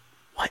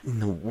 what in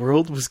the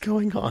world was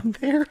going on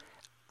there?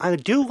 I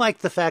do like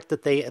the fact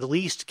that they at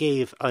least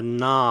gave a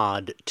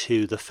nod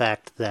to the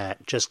fact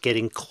that just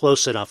getting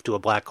close enough to a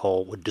black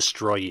hole would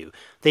destroy you.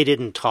 They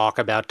didn't talk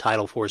about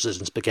tidal forces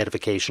and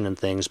spaghettification and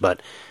things,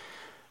 but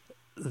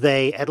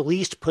they at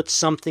least put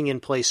something in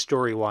place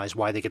story-wise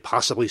why they could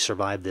possibly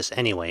survive this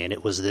anyway, and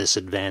it was this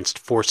advanced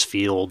force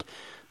field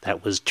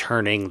that was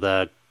turning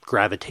the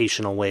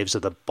gravitational waves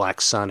of the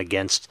black sun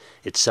against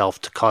itself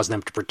to cause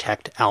them to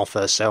protect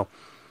Alpha, so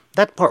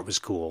that part was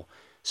cool.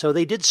 So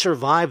they did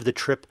survive the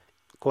trip,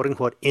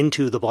 quote-unquote,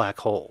 into the black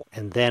hole.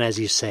 And then, as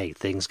you say,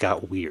 things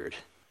got weird.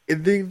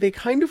 They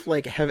kind of,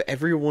 like, have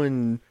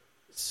everyone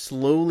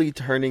slowly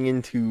turning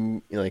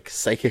into, like,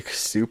 psychic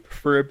soup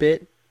for a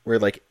bit, where,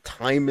 like,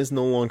 time is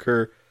no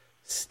longer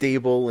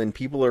stable and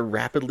people are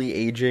rapidly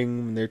aging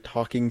and they're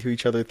talking to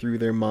each other through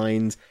their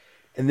minds.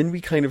 And then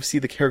we kind of see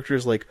the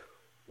characters, like,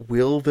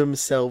 will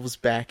themselves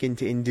back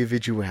into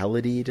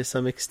individuality to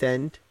some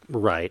extent.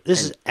 Right.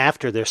 This is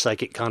after their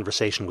psychic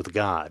conversation with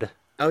God.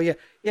 Oh, yeah.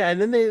 Yeah,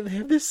 and then they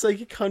have this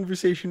psychic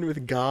conversation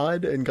with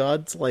God, and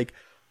God's like,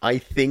 I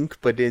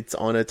think, but it's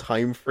on a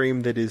time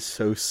frame that is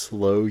so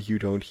slow you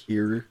don't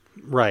hear.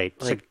 Right.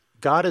 Like, so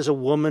God is a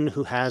woman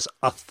who has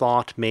a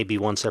thought maybe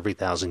once every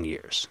 1,000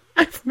 years.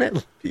 I've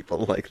met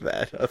people like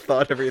that. A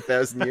thought every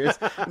 1,000 years.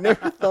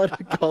 Never thought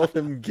I'd call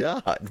them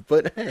God,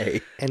 but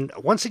hey. And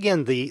once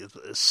again, the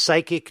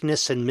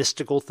psychicness and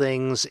mystical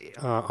things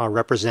are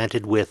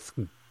represented with,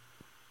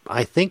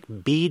 I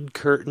think, bead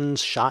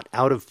curtains shot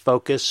out of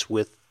focus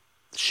with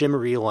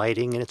shimmery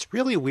lighting, and it's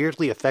really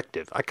weirdly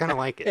effective. I kind of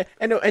like it.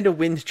 And a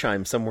wind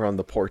chime somewhere on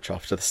the porch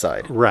off to the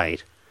side.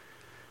 Right.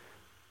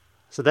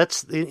 So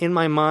that's, in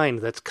my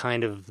mind, that's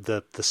kind of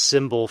the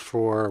symbol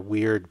for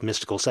weird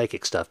mystical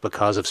psychic stuff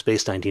because of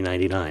Space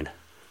 1999.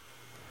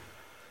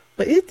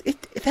 But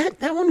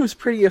that one was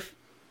pretty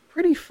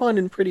fun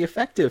and pretty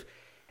effective.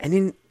 And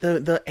in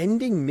the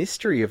ending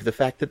mystery of the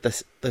fact that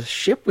the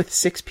ship with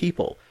 6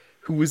 people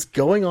who was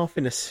going off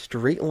in a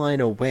straight line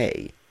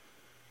away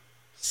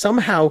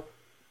somehow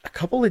a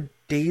couple of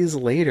days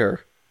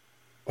later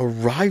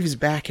arrives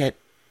back at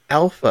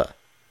Alpha,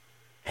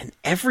 and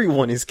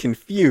everyone is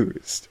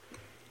confused.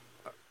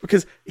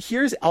 Because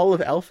here's all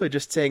of Alpha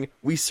just saying,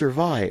 we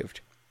survived.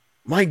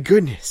 My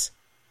goodness.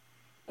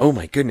 Oh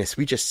my goodness,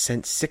 we just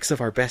sent 6 of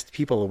our best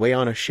people away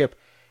on a ship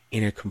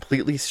in a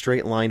completely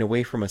straight line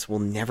away from us. We'll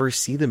never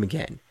see them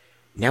again.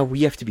 Now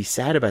we have to be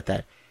sad about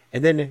that.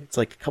 And then it's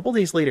like a couple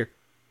days later,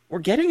 we're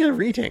getting a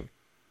reading.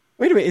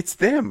 Wait a minute, it's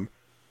them.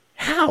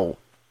 How?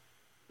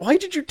 Why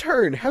did you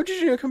turn? How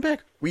did you come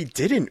back? We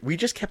didn't. We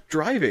just kept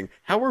driving.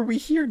 How are we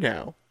here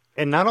now?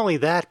 And not only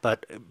that,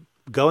 but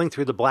going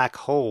through the black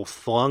hole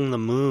flung the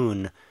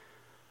moon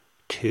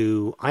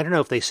to, I don't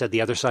know if they said the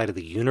other side of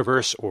the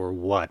universe or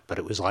what, but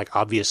it was like,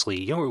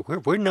 obviously,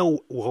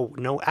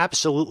 we're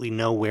absolutely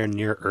nowhere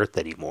near Earth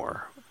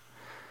anymore.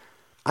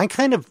 I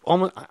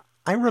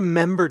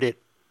remembered it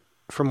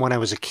from when I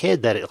was a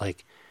kid that it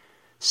like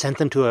sent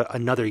them to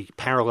another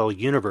parallel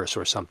universe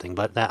or something,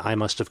 but that I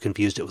must have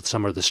confused it with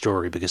some of the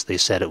story because they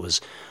said it was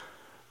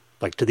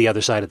like to the other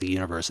side of the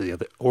universe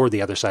or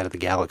the other side of the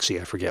galaxy,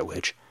 I forget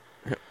which.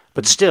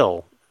 But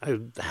still,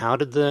 how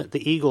did the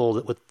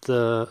Eagle with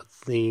the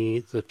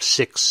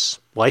 6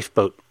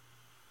 lifeboat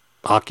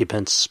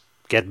occupants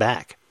get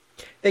back?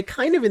 They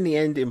kind of in the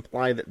end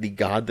imply that the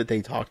god that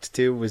they talked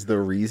to was the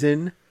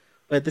reason,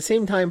 but at the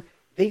same time,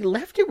 they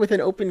left it with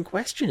an open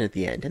question at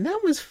the end, and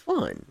that was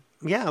fun.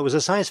 Yeah, it was a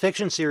science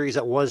fiction series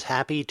that was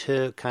happy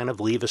to kind of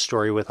leave a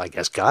story with, I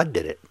guess God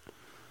did it.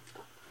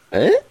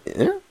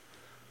 Yeah.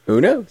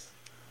 Who knows?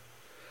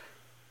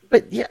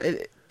 But yeah,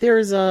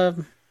 there's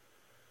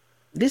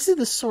this is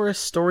the sort of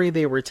story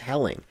they were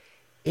telling.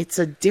 It's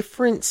a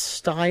different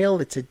style,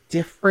 it's a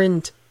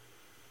different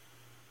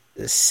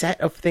set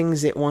of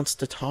things it wants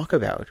to talk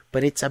about,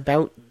 but it's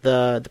about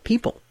the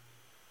people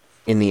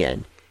in the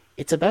end.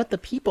 It's about the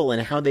people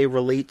and how they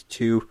relate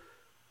to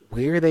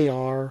where they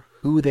are,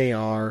 who they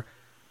are,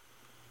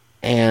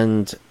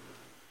 and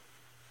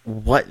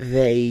what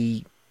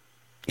they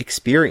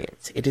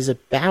experience. It is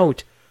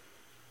about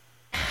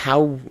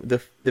how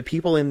the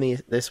people in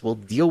this will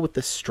deal with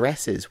the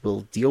stresses,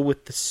 will deal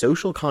with the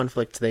social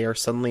conflicts they are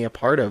suddenly a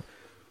part of,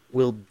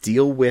 will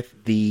deal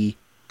with the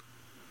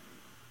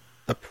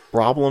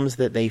problems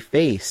that they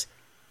face.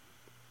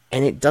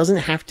 And it doesn't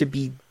have to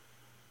be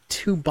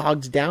too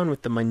bogged down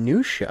with the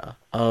minutia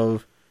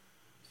of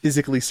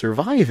physically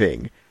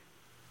surviving.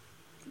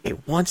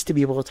 It wants to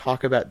be able to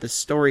talk about the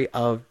story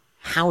of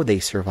how they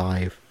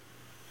survive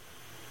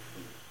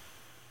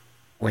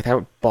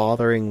without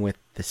bothering with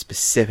the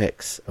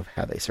specifics of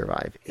how they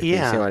survive. If you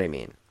see what I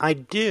mean. I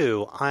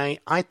do. I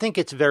think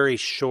it's very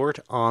short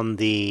on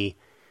the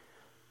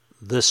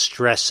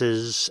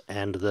stresses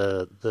and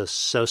the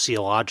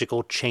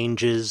sociological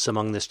changes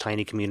among this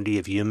tiny community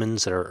of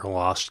humans that are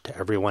lost to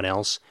everyone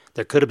else.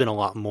 There could have been a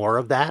lot more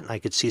of that. I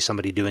could see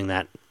somebody doing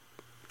that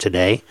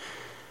today.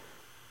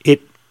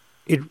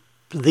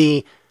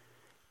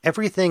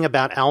 Everything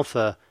about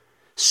Alpha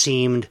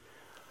seemed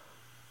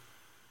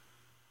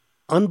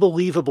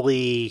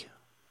unbelievably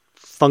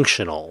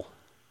functional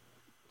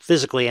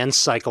physically and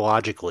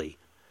psychologically.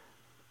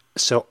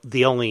 So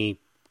the only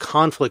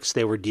conflicts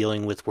they were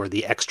dealing with were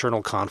the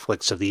external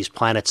conflicts of these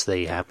planets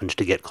they happened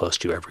to get close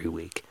to every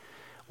week,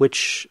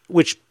 which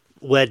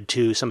led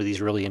to some of these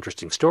really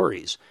interesting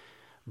stories.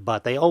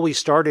 But they always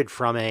started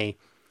from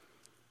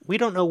we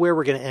don't know where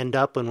we're going to end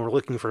up when we're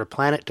looking for a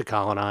planet to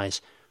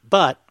colonize,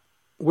 but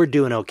we're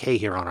doing okay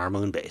here on our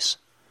moon base.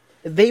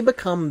 They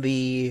become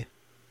the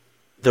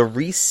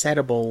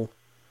resettable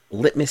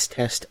litmus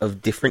test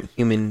of different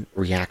human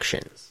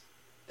reactions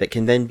that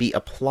can then be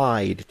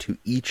applied to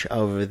each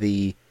of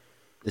the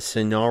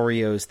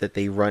scenarios that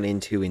they run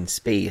into in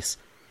space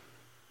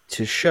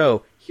to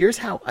show, here's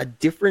how a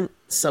different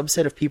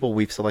subset of people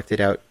we've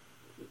selected out,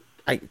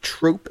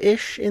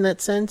 trope-ish in that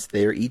sense.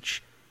 They're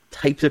each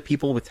types of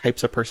people with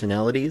types of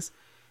personalities,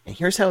 and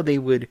here's how they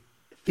would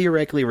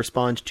theoretically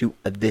respond to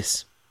a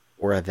this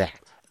or a that.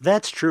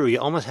 That's true. You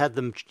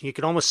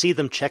could almost see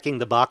them checking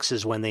the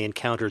boxes when they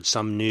encountered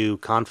some new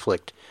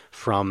conflict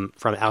from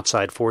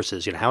outside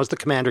forces. How's the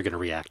commander going to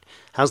react?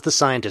 How's the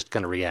scientist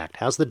going to react?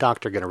 How's the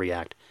doctor going to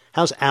react?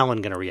 How's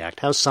Alan going to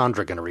react? How's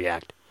Sandra going to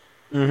react?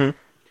 Mm-hmm.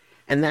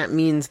 And that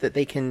means that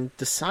they can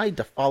decide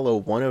to follow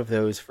one of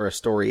those for a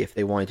story if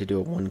they wanted to do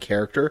it one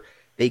character.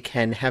 They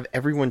can have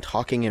everyone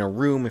talking in a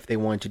room if they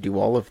want to do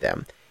all of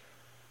them.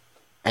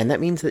 And that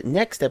means that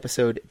next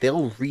episode,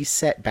 they'll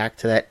reset back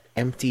to that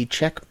empty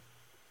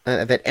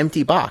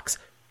box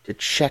to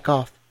check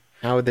off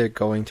how they're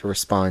going to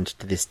respond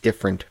to this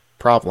different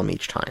problem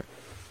each time.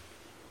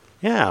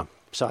 Yeah,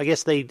 so I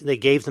guess they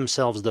gave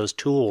themselves those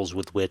tools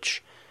with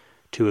which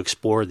to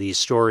explore these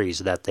stories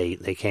that they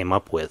came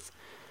up with.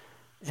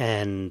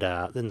 And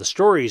then the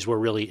stories were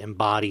really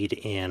embodied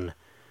in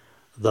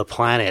the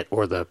planet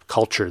or the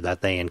culture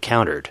that they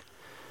encountered.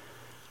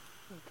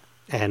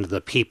 And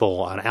the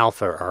people on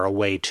Alpha are a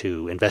way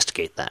to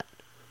investigate that.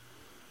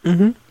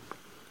 Mm-hmm.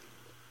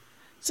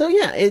 So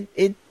yeah,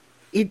 it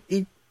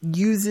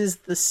uses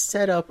the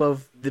setup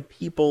of the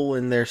people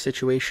and their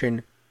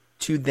situation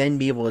to then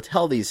be able to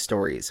tell these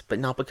stories, but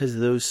not because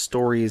those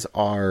stories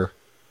are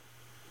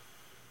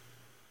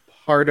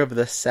part of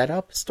the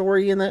setup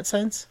story in that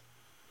sense.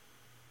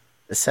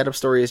 The setup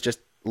story is just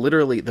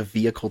literally the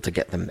vehicle to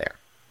get them there.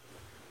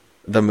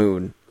 The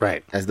moon,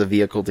 right, as the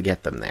vehicle to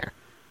get them there.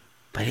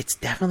 But it's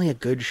definitely a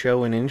good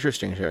show and an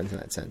interesting show in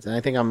that sense. And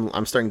I think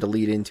I'm starting to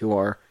lead into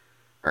our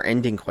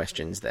ending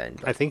questions then.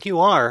 I think you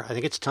are. I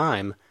think it's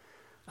time.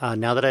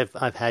 Now that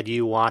I've had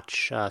you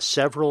watch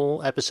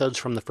several episodes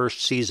from the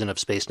first season of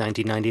Space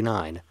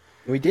 1999.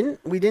 We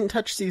didn't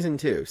touch season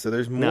 2, so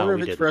there's more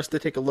of it for us to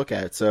take a look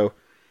at. So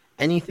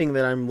anything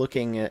that I'm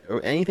looking at,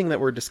 or anything that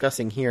we're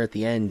discussing here at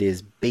the end,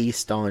 is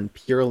based on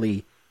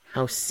purely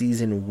how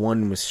season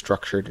 1 was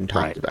structured and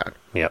talked about.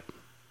 Yep.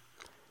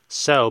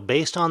 So,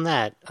 based on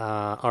that,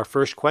 our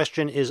first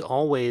question is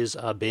always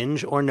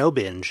binge or no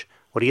binge.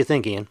 What do you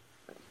think, Ian?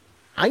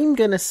 I'm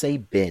going to say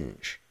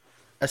binge.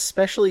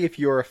 Especially if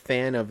you're a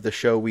fan of the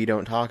show we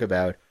don't talk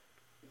about.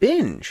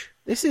 Binge.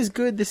 This is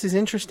good. This is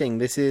interesting.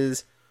 This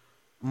is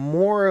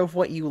more of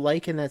what you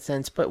like in that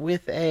sense, but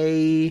with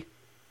a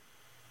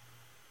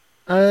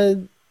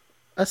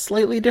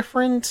slightly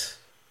different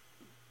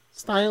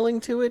styling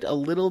to it. A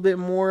little bit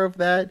more of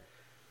that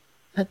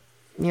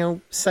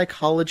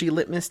psychology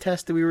litmus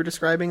test that we were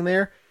describing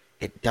there.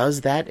 It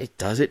does that. It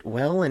does it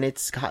well, and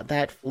it's got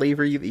that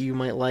flavor that you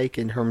might like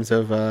in terms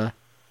of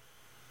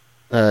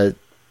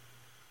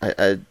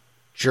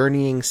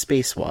journeying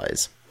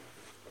space-wise.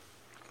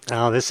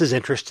 Oh, this is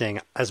interesting.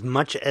 As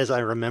much as I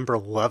remember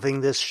loving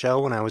this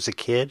show when I was a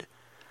kid,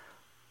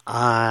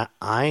 I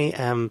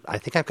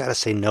think I've got to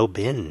say no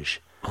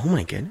binge. Oh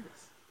my goodness.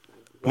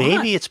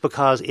 Maybe it's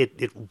because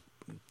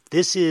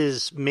this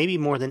is, maybe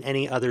more than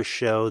any other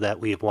show that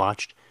we've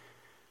watched,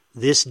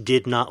 this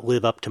did not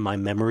live up to my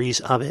memories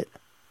of it.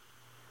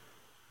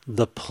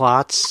 The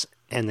plots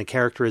and the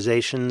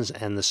characterizations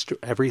and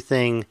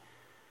everything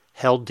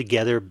held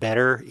together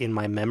better in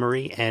my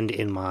memory and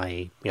in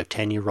my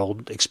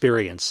 10-year-old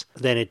experience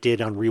than it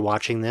did on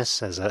rewatching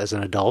this as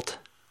an adult.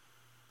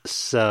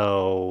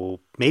 So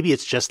maybe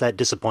it's just that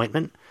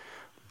disappointment,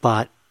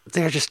 but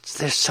there's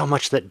so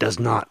much that does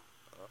not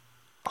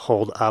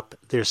hold up.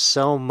 There's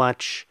so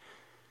much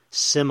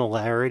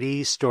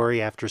similarity,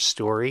 story after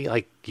story.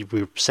 Like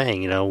we were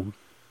saying,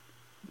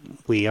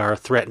 we are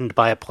threatened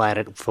by a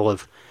planet full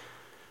of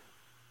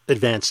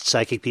advanced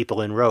psychic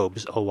people in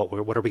robes. Oh,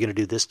 what are we going to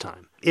do this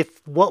time?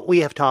 If what we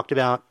have talked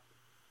about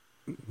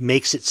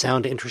makes it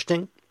sound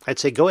interesting, I'd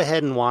say go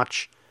ahead and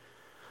watch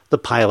the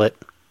pilot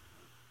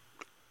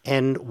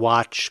and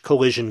watch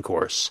Collision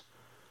Course.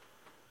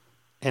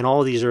 And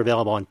all of these are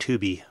available on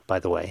Tubi, by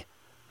the way,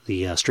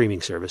 the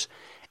streaming service.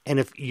 And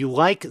if you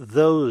like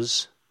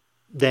those,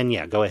 then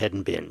yeah, go ahead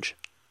and binge.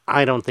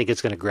 I don't think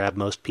it's going to grab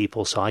most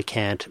people, so I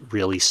can't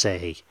really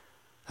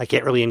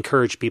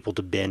encourage people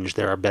to binge.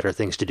 There are better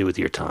things to do with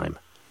your time.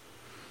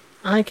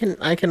 I can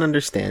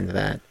understand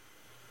that.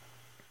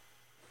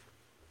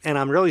 And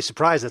I'm really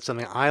surprised that's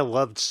something I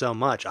loved so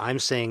much. I'm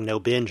saying no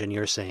binge and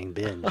you're saying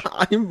binge.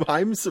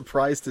 I'm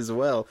surprised as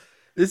well.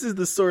 This is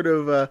the sort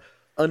of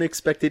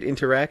unexpected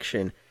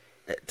interaction.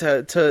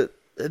 To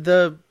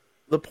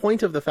the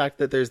point of the fact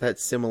that there's that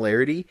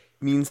similarity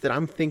means that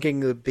I'm thinking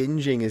the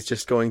binging is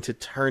just going to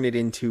turn it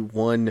into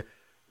one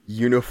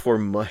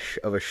uniform mush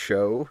of a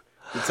show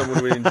that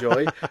someone would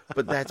enjoy.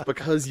 But that's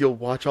because you'll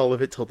watch all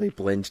of it till they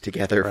blend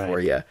together for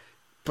you.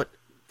 But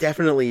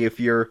definitely, if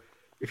you're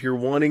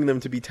wanting them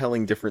to be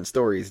telling different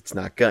stories, it's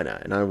not gonna.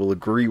 And I will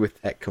agree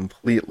with that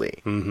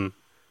completely. Mm-hmm.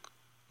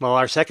 Well,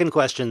 our second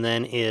question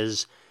then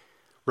is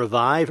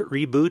revive,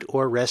 reboot,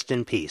 or rest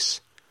in peace?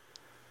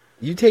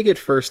 You take it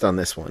first on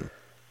this one.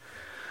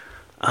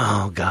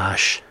 Oh,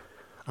 gosh.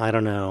 I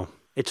don't know.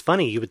 It's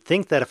funny. You would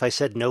think that if I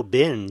said no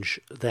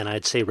binge, then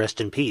I'd say rest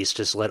in peace.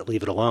 Just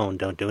leave it alone.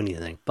 Don't do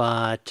anything.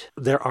 But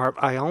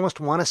I almost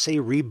want to say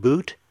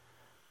reboot,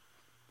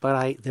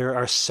 but there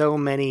are so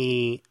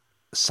many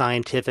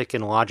scientific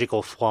and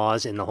logical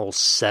flaws in the whole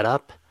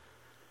setup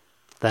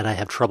that I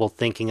have trouble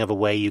thinking of a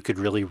way you could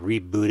really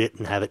reboot it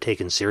and have it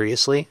taken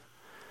seriously.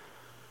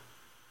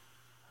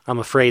 I'm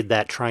afraid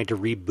that trying to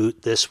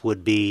reboot this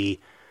would be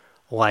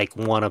like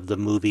one of the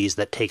movies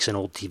that takes an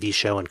old TV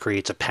show and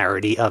creates a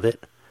parody of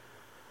it.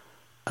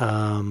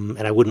 And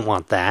I wouldn't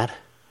want that.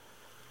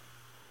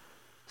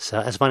 So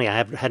it's funny, I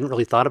hadn't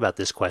really thought about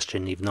this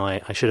question, even though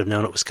I should have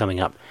known it was coming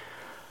up.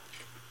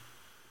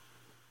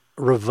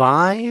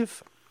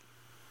 Revive?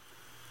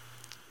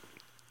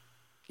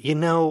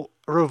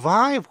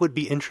 Revive would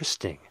be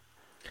interesting.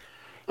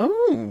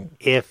 Oh.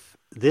 If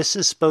this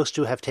is supposed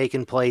to have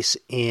taken place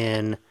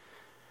in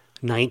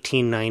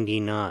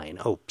 1999.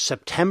 Oh,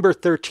 September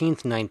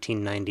 13th,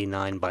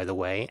 1999, by the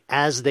way.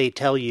 As they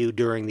tell you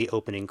during the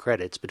opening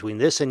credits, between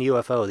this and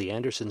UFO, the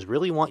Andersons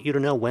really want you to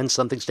know when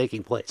something's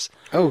taking place.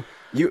 Oh,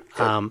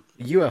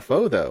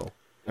 UFO, though.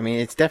 I mean,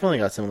 it's definitely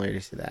got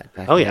similarities to that.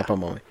 Yeah. Up a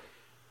moment.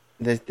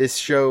 This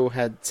show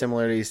had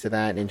similarities to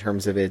that in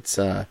terms of its...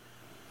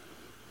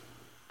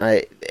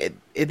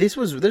 This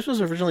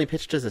was originally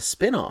pitched as a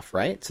spin-off,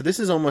 right? So this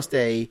is almost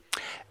a...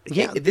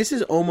 Yeah. This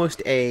is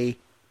almost a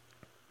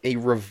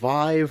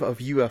revive of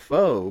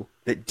UFO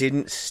that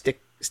didn't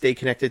stay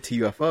connected to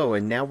UFO,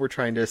 and now we're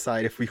trying to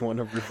decide if we want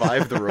to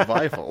revive the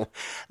revival.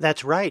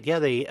 That's right. Yeah,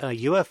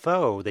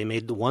 UFO, they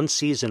made the one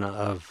season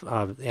of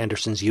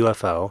Anderson's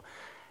UFO,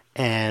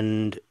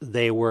 and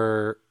they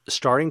were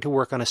starting to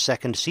work on a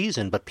second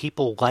season, but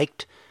people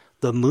liked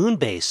the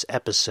Moonbase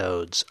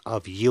episodes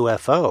of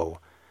UFO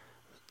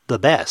the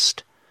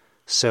best.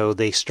 So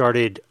they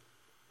started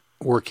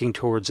working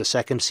towards a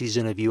second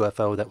season of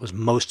UFO that was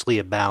mostly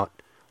about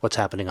what's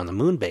happening on the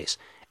moon base.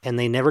 And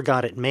they never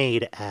got it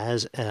made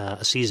as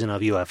a season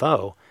of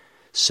UFO.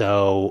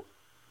 So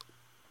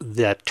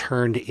that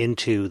turned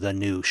into the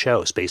new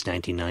show, Space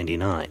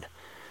 1999.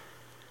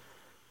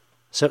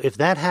 So if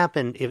that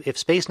happened, if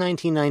Space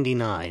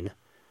 1999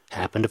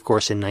 happened, of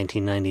course, in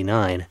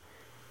 1999,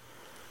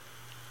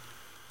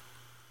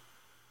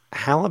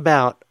 how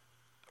about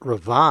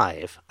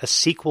Revive, a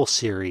sequel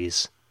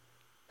series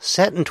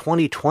set in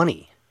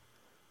 2020?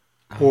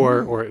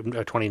 Or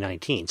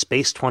 2019,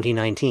 Space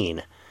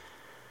 2019.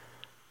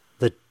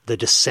 The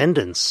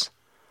descendants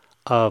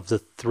of the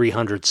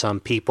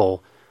 300-some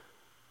people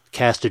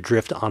cast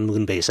adrift on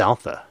Moonbase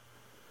Alpha.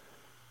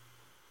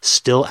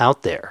 Still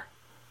out there.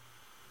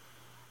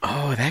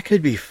 Oh, that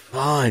could be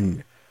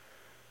fun.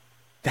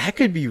 That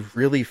could be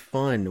really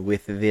fun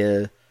with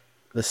the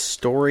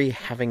story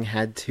having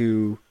had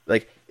to...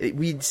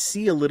 we'd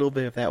see a little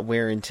bit of that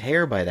wear and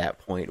tear by that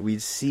point.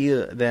 We'd see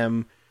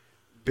them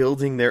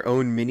building their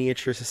own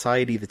miniature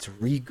society that's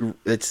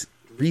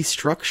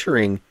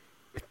restructuring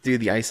through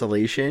the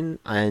isolation,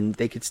 and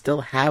they could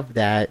still have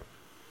that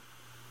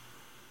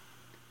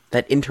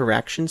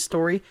interaction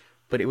story,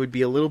 but it would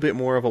be a little bit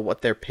more of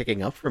what they're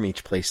picking up from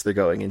each place they're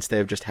going instead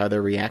of just how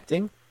they're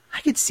reacting.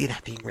 I could see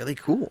that being really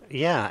cool.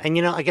 Yeah,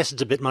 and I guess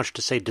it's a bit much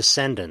to say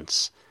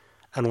descendants,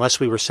 unless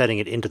we were setting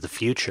it into the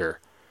future,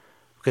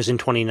 because in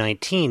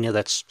 2019,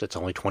 that's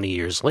only 20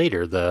 years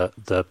later, the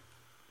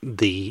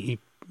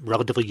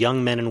relatively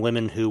young men and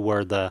women who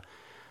were the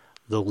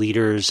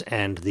leaders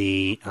and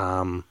the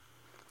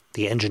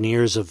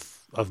engineers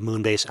of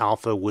Moonbase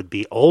Alpha would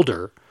be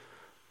older,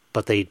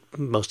 but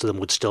most of them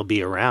would still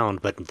be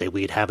around, but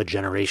we'd have a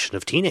generation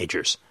of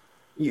teenagers.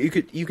 You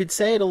could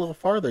say it a little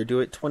farther. Do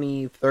it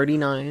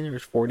 2039 or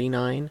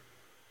 49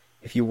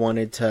 if you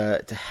wanted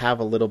to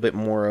have a little bit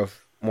more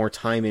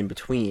time in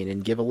between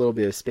and give a little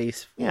bit of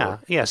space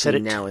set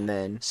it now and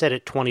then. Set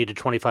it 20 to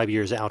 25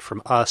 years out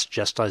from us,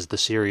 just as the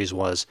series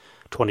was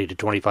 20 to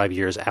 25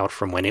 years out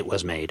from when it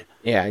was made.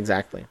 Yeah,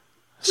 exactly.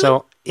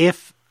 So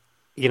if,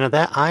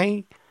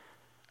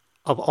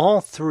 of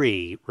all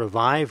three,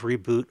 Revive,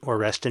 Reboot, or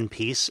Rest in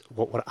Peace,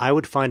 what I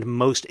would find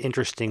most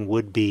interesting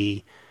would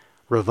be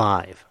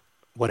Revive.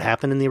 What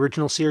happened in the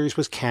original series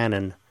was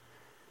canon,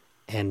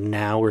 and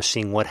now we're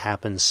seeing what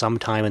happens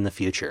sometime in the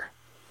future.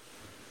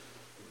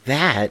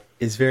 That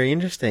is very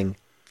interesting.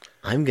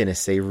 I'm going to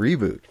say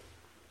reboot.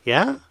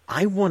 Yeah?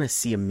 I want to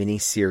see a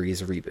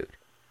mini-series reboot.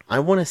 I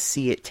want to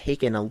see it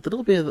taken a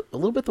little bit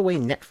the way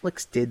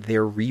Netflix did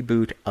their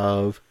reboot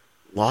of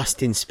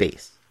Lost in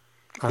Space.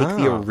 Take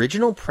the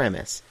original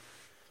premise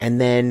and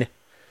then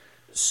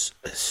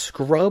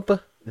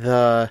scrub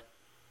the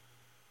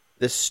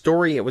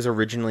story it was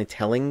originally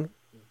telling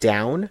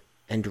down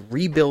and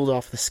rebuild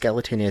off the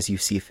skeleton as you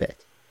see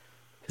fit.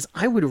 Because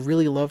I would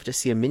really love to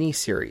see a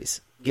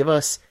mini-series. Give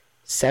us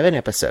 7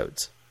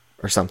 episodes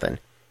or something,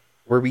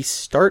 where we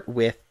start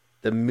with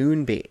the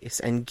moon base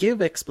and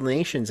give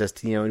explanations as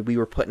to, we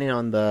were putting it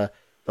on the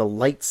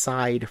light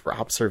side for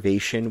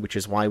observation, which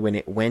is why when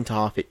it went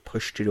off, it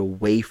pushed it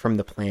away from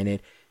the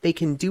planet. They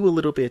can do a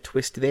little bit of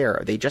twist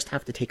there. They just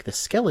have to take the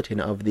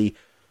skeleton of the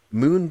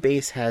moon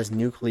base has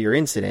nuclear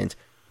incident,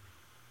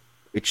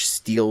 which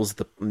steals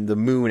the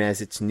moon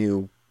as its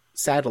new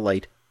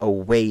satellite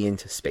away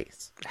into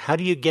space. How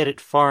do you get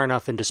it far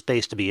enough into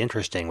space to be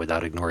interesting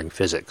without ignoring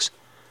physics?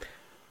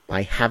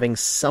 By having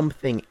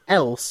something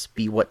else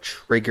be what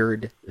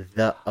triggered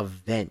the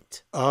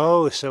event.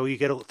 Oh, so you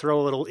get to throw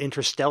a little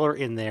Interstellar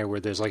in there where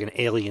there's like an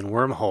alien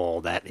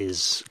wormhole that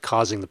is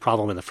causing the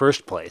problem in the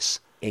first place.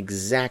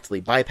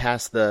 Exactly.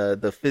 Bypass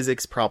the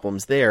physics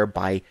problems there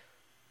by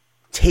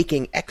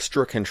taking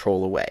extra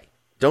control away.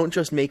 Don't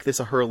just make this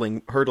a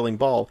hurtling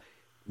ball.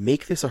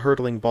 Make this a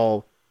hurtling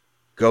ball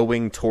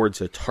going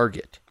towards a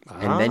target.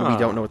 And then we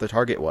don't know what the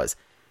target was.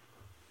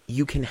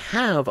 You can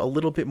have a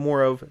little bit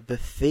more of the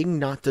thing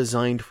not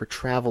designed for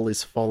travel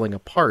is falling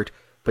apart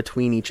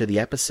between each of the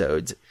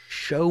episodes.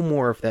 Show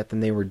more of that than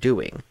they were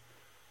doing.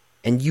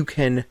 And you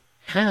can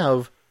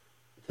have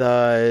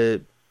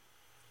the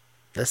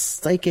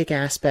psychic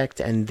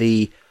aspect and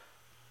the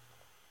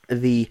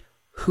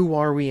who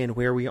are we and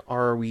where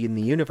are we in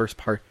the universe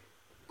part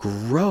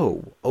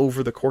grow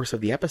over the course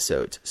of the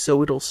episodes.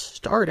 So it'll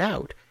start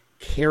out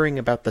caring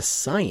about the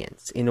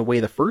science in a way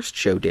the first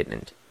show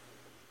didn't.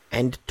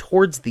 And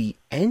towards the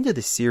end of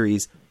the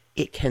series,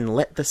 it can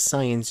let the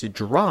science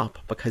drop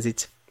because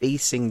it's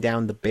facing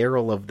down the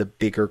barrel of the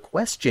bigger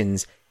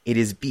questions it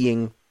is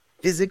being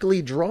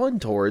physically drawn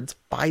towards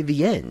by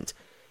the end.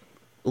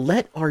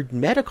 Let our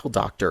medical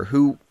doctor,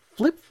 who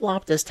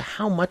flip-flopped as to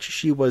how much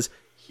she was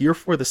here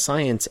for the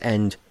science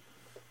and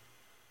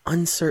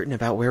uncertain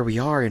about where we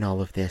are in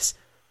all of this,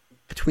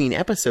 between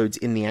episodes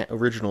in the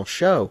original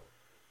show,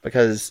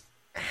 because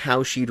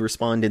how she'd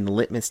respond in the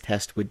litmus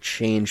test would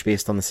change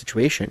based on the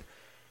situation.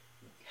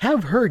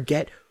 Have her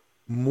get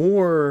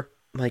more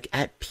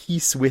at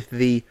peace with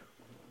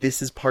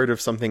this is part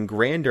of something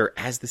grander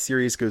as the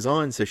series goes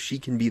on, so she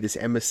can be this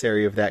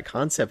emissary of that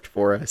concept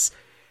for us.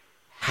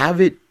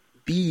 Have it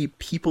be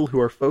people who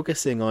are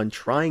focusing on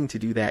trying to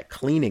do that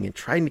cleaning and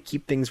trying to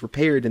keep things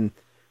repaired, and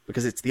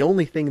because it's the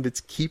only thing that's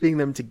keeping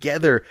them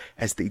together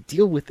as they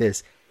deal with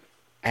this.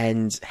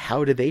 And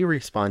how do they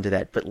respond to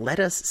that? But let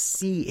us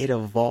see it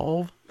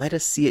evolve. Let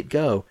us see it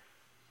go.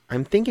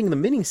 I'm thinking the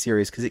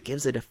miniseries because it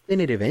gives a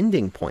definitive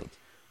ending point.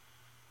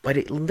 But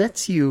it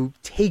lets you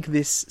take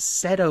this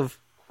set of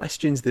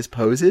questions this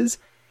poses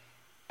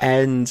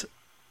and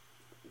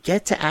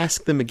get to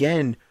ask them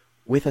again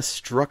with a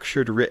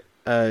structured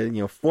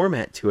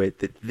format to it,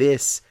 that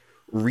this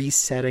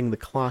resetting the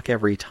clock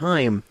every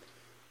time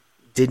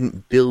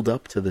didn't build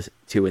up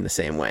to in the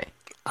same way.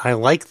 I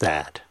like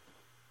that.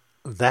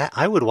 That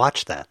I would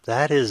watch that.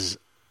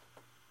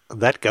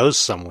 That goes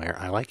somewhere.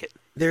 I like it.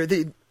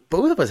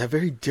 Both of us have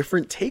very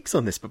different takes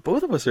on this, but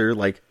both of us are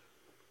like,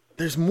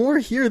 there's more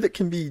here that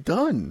can be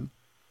done.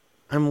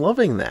 I'm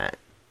loving that.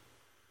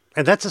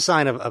 And that's a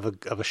sign of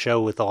a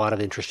show with a lot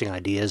of interesting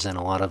ideas and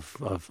a lot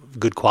of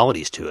good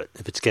qualities to it.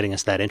 If it's getting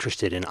us that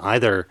interested in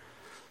either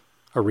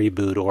a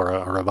reboot or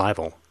a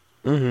revival.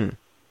 Mm-hmm.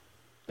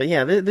 But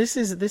yeah, this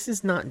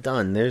is not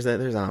done. There's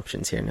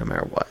options here no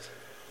matter what.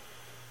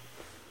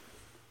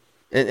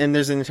 And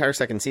there's an entire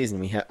second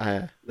season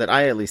that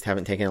I at least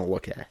haven't taken a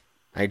look at.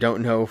 I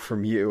don't know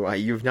from you.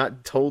 You've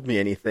not told me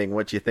anything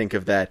what you think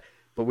of that,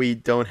 but we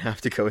don't have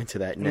to go into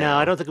that now. No,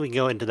 I don't think we can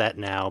go into that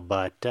now,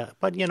 but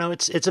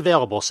it's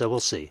available, so we'll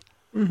see.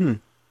 Mm-hmm.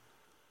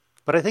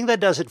 But I think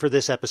that does it for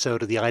this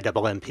episode of the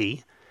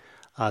IMMP.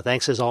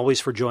 Thanks as always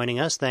for joining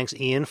us. Thanks,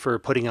 Ian, for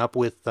putting up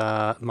with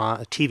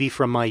my TV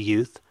from my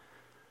youth.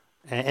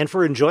 And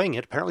for enjoying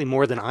it, apparently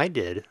more than I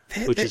did.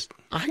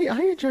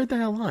 I enjoyed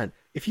that a lot.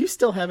 If you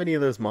still have any of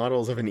those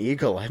models of an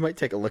eagle, I might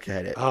take a look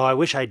at it. Oh, I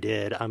wish I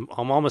did. I'm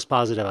almost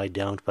positive I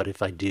don't, but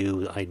if I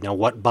do, I know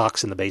what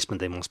box in the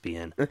basement they must be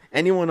in.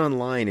 Anyone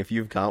online, if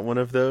you've got one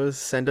of those,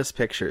 send us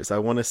pictures. I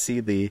want to see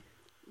the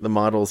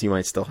models you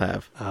might still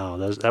have. Oh,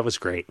 that was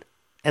great.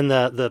 And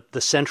the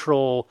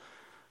central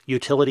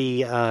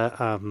utility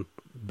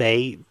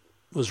bay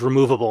was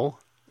removable,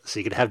 so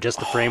you could have just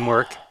the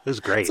framework. It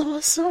was great.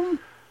 That's awesome.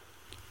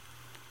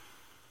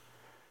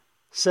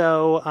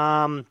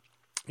 So,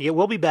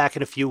 we'll be back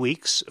in a few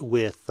weeks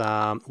with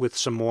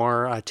some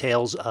more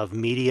tales of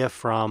media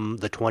from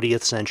the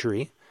 20th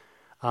century.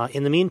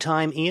 In the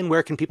meantime, Ian,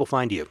 where can people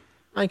find you?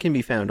 I can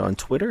be found on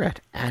Twitter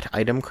at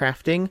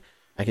itemcrafting.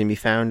 I can be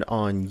found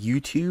on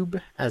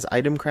YouTube as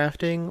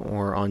itemcrafting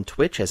or on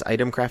Twitch as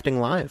itemcrafting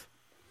live.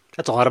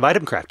 That's a lot of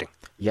item crafting.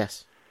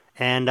 Yes.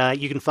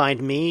 And you can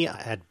find me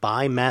at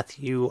by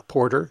Matthew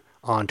Porter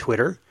on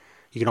Twitter.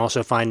 You can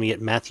also find me at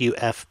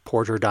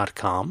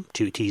MatthewFPorter.com,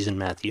 2 T's in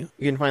Matthew.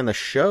 You can find the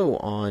show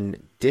on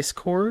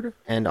Discord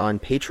and on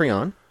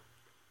Patreon.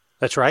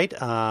 That's right.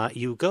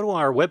 You go to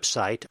our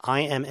website,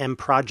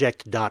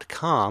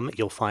 immproject.com.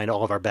 You'll find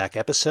all of our back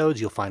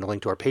episodes. You'll find a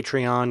link to our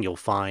Patreon. You'll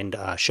find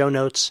show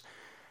notes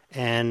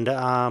and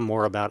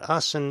more about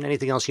us and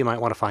anything else you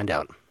might want to find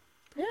out.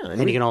 Yeah,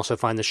 and you can also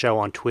find the show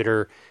on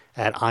Twitter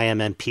at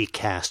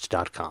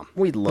immpcast.com.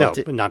 We'd love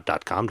to... No,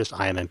 not .com, just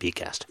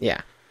immpcast.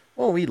 Yeah.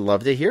 Well, we'd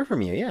love to hear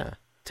from you, yeah.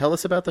 Tell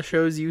us about the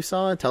shows you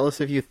saw, and tell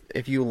us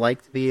if you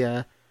liked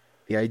the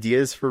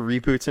ideas for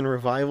reboots and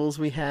revivals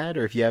we had,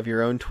 or if you have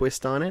your own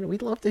twist on it.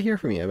 We'd love to hear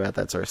from you about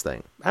that sort of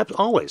thing.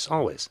 Always.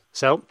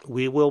 So,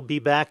 we will be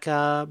back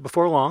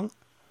before long.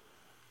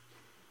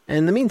 And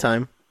in the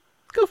meantime,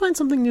 go find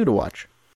something new to watch.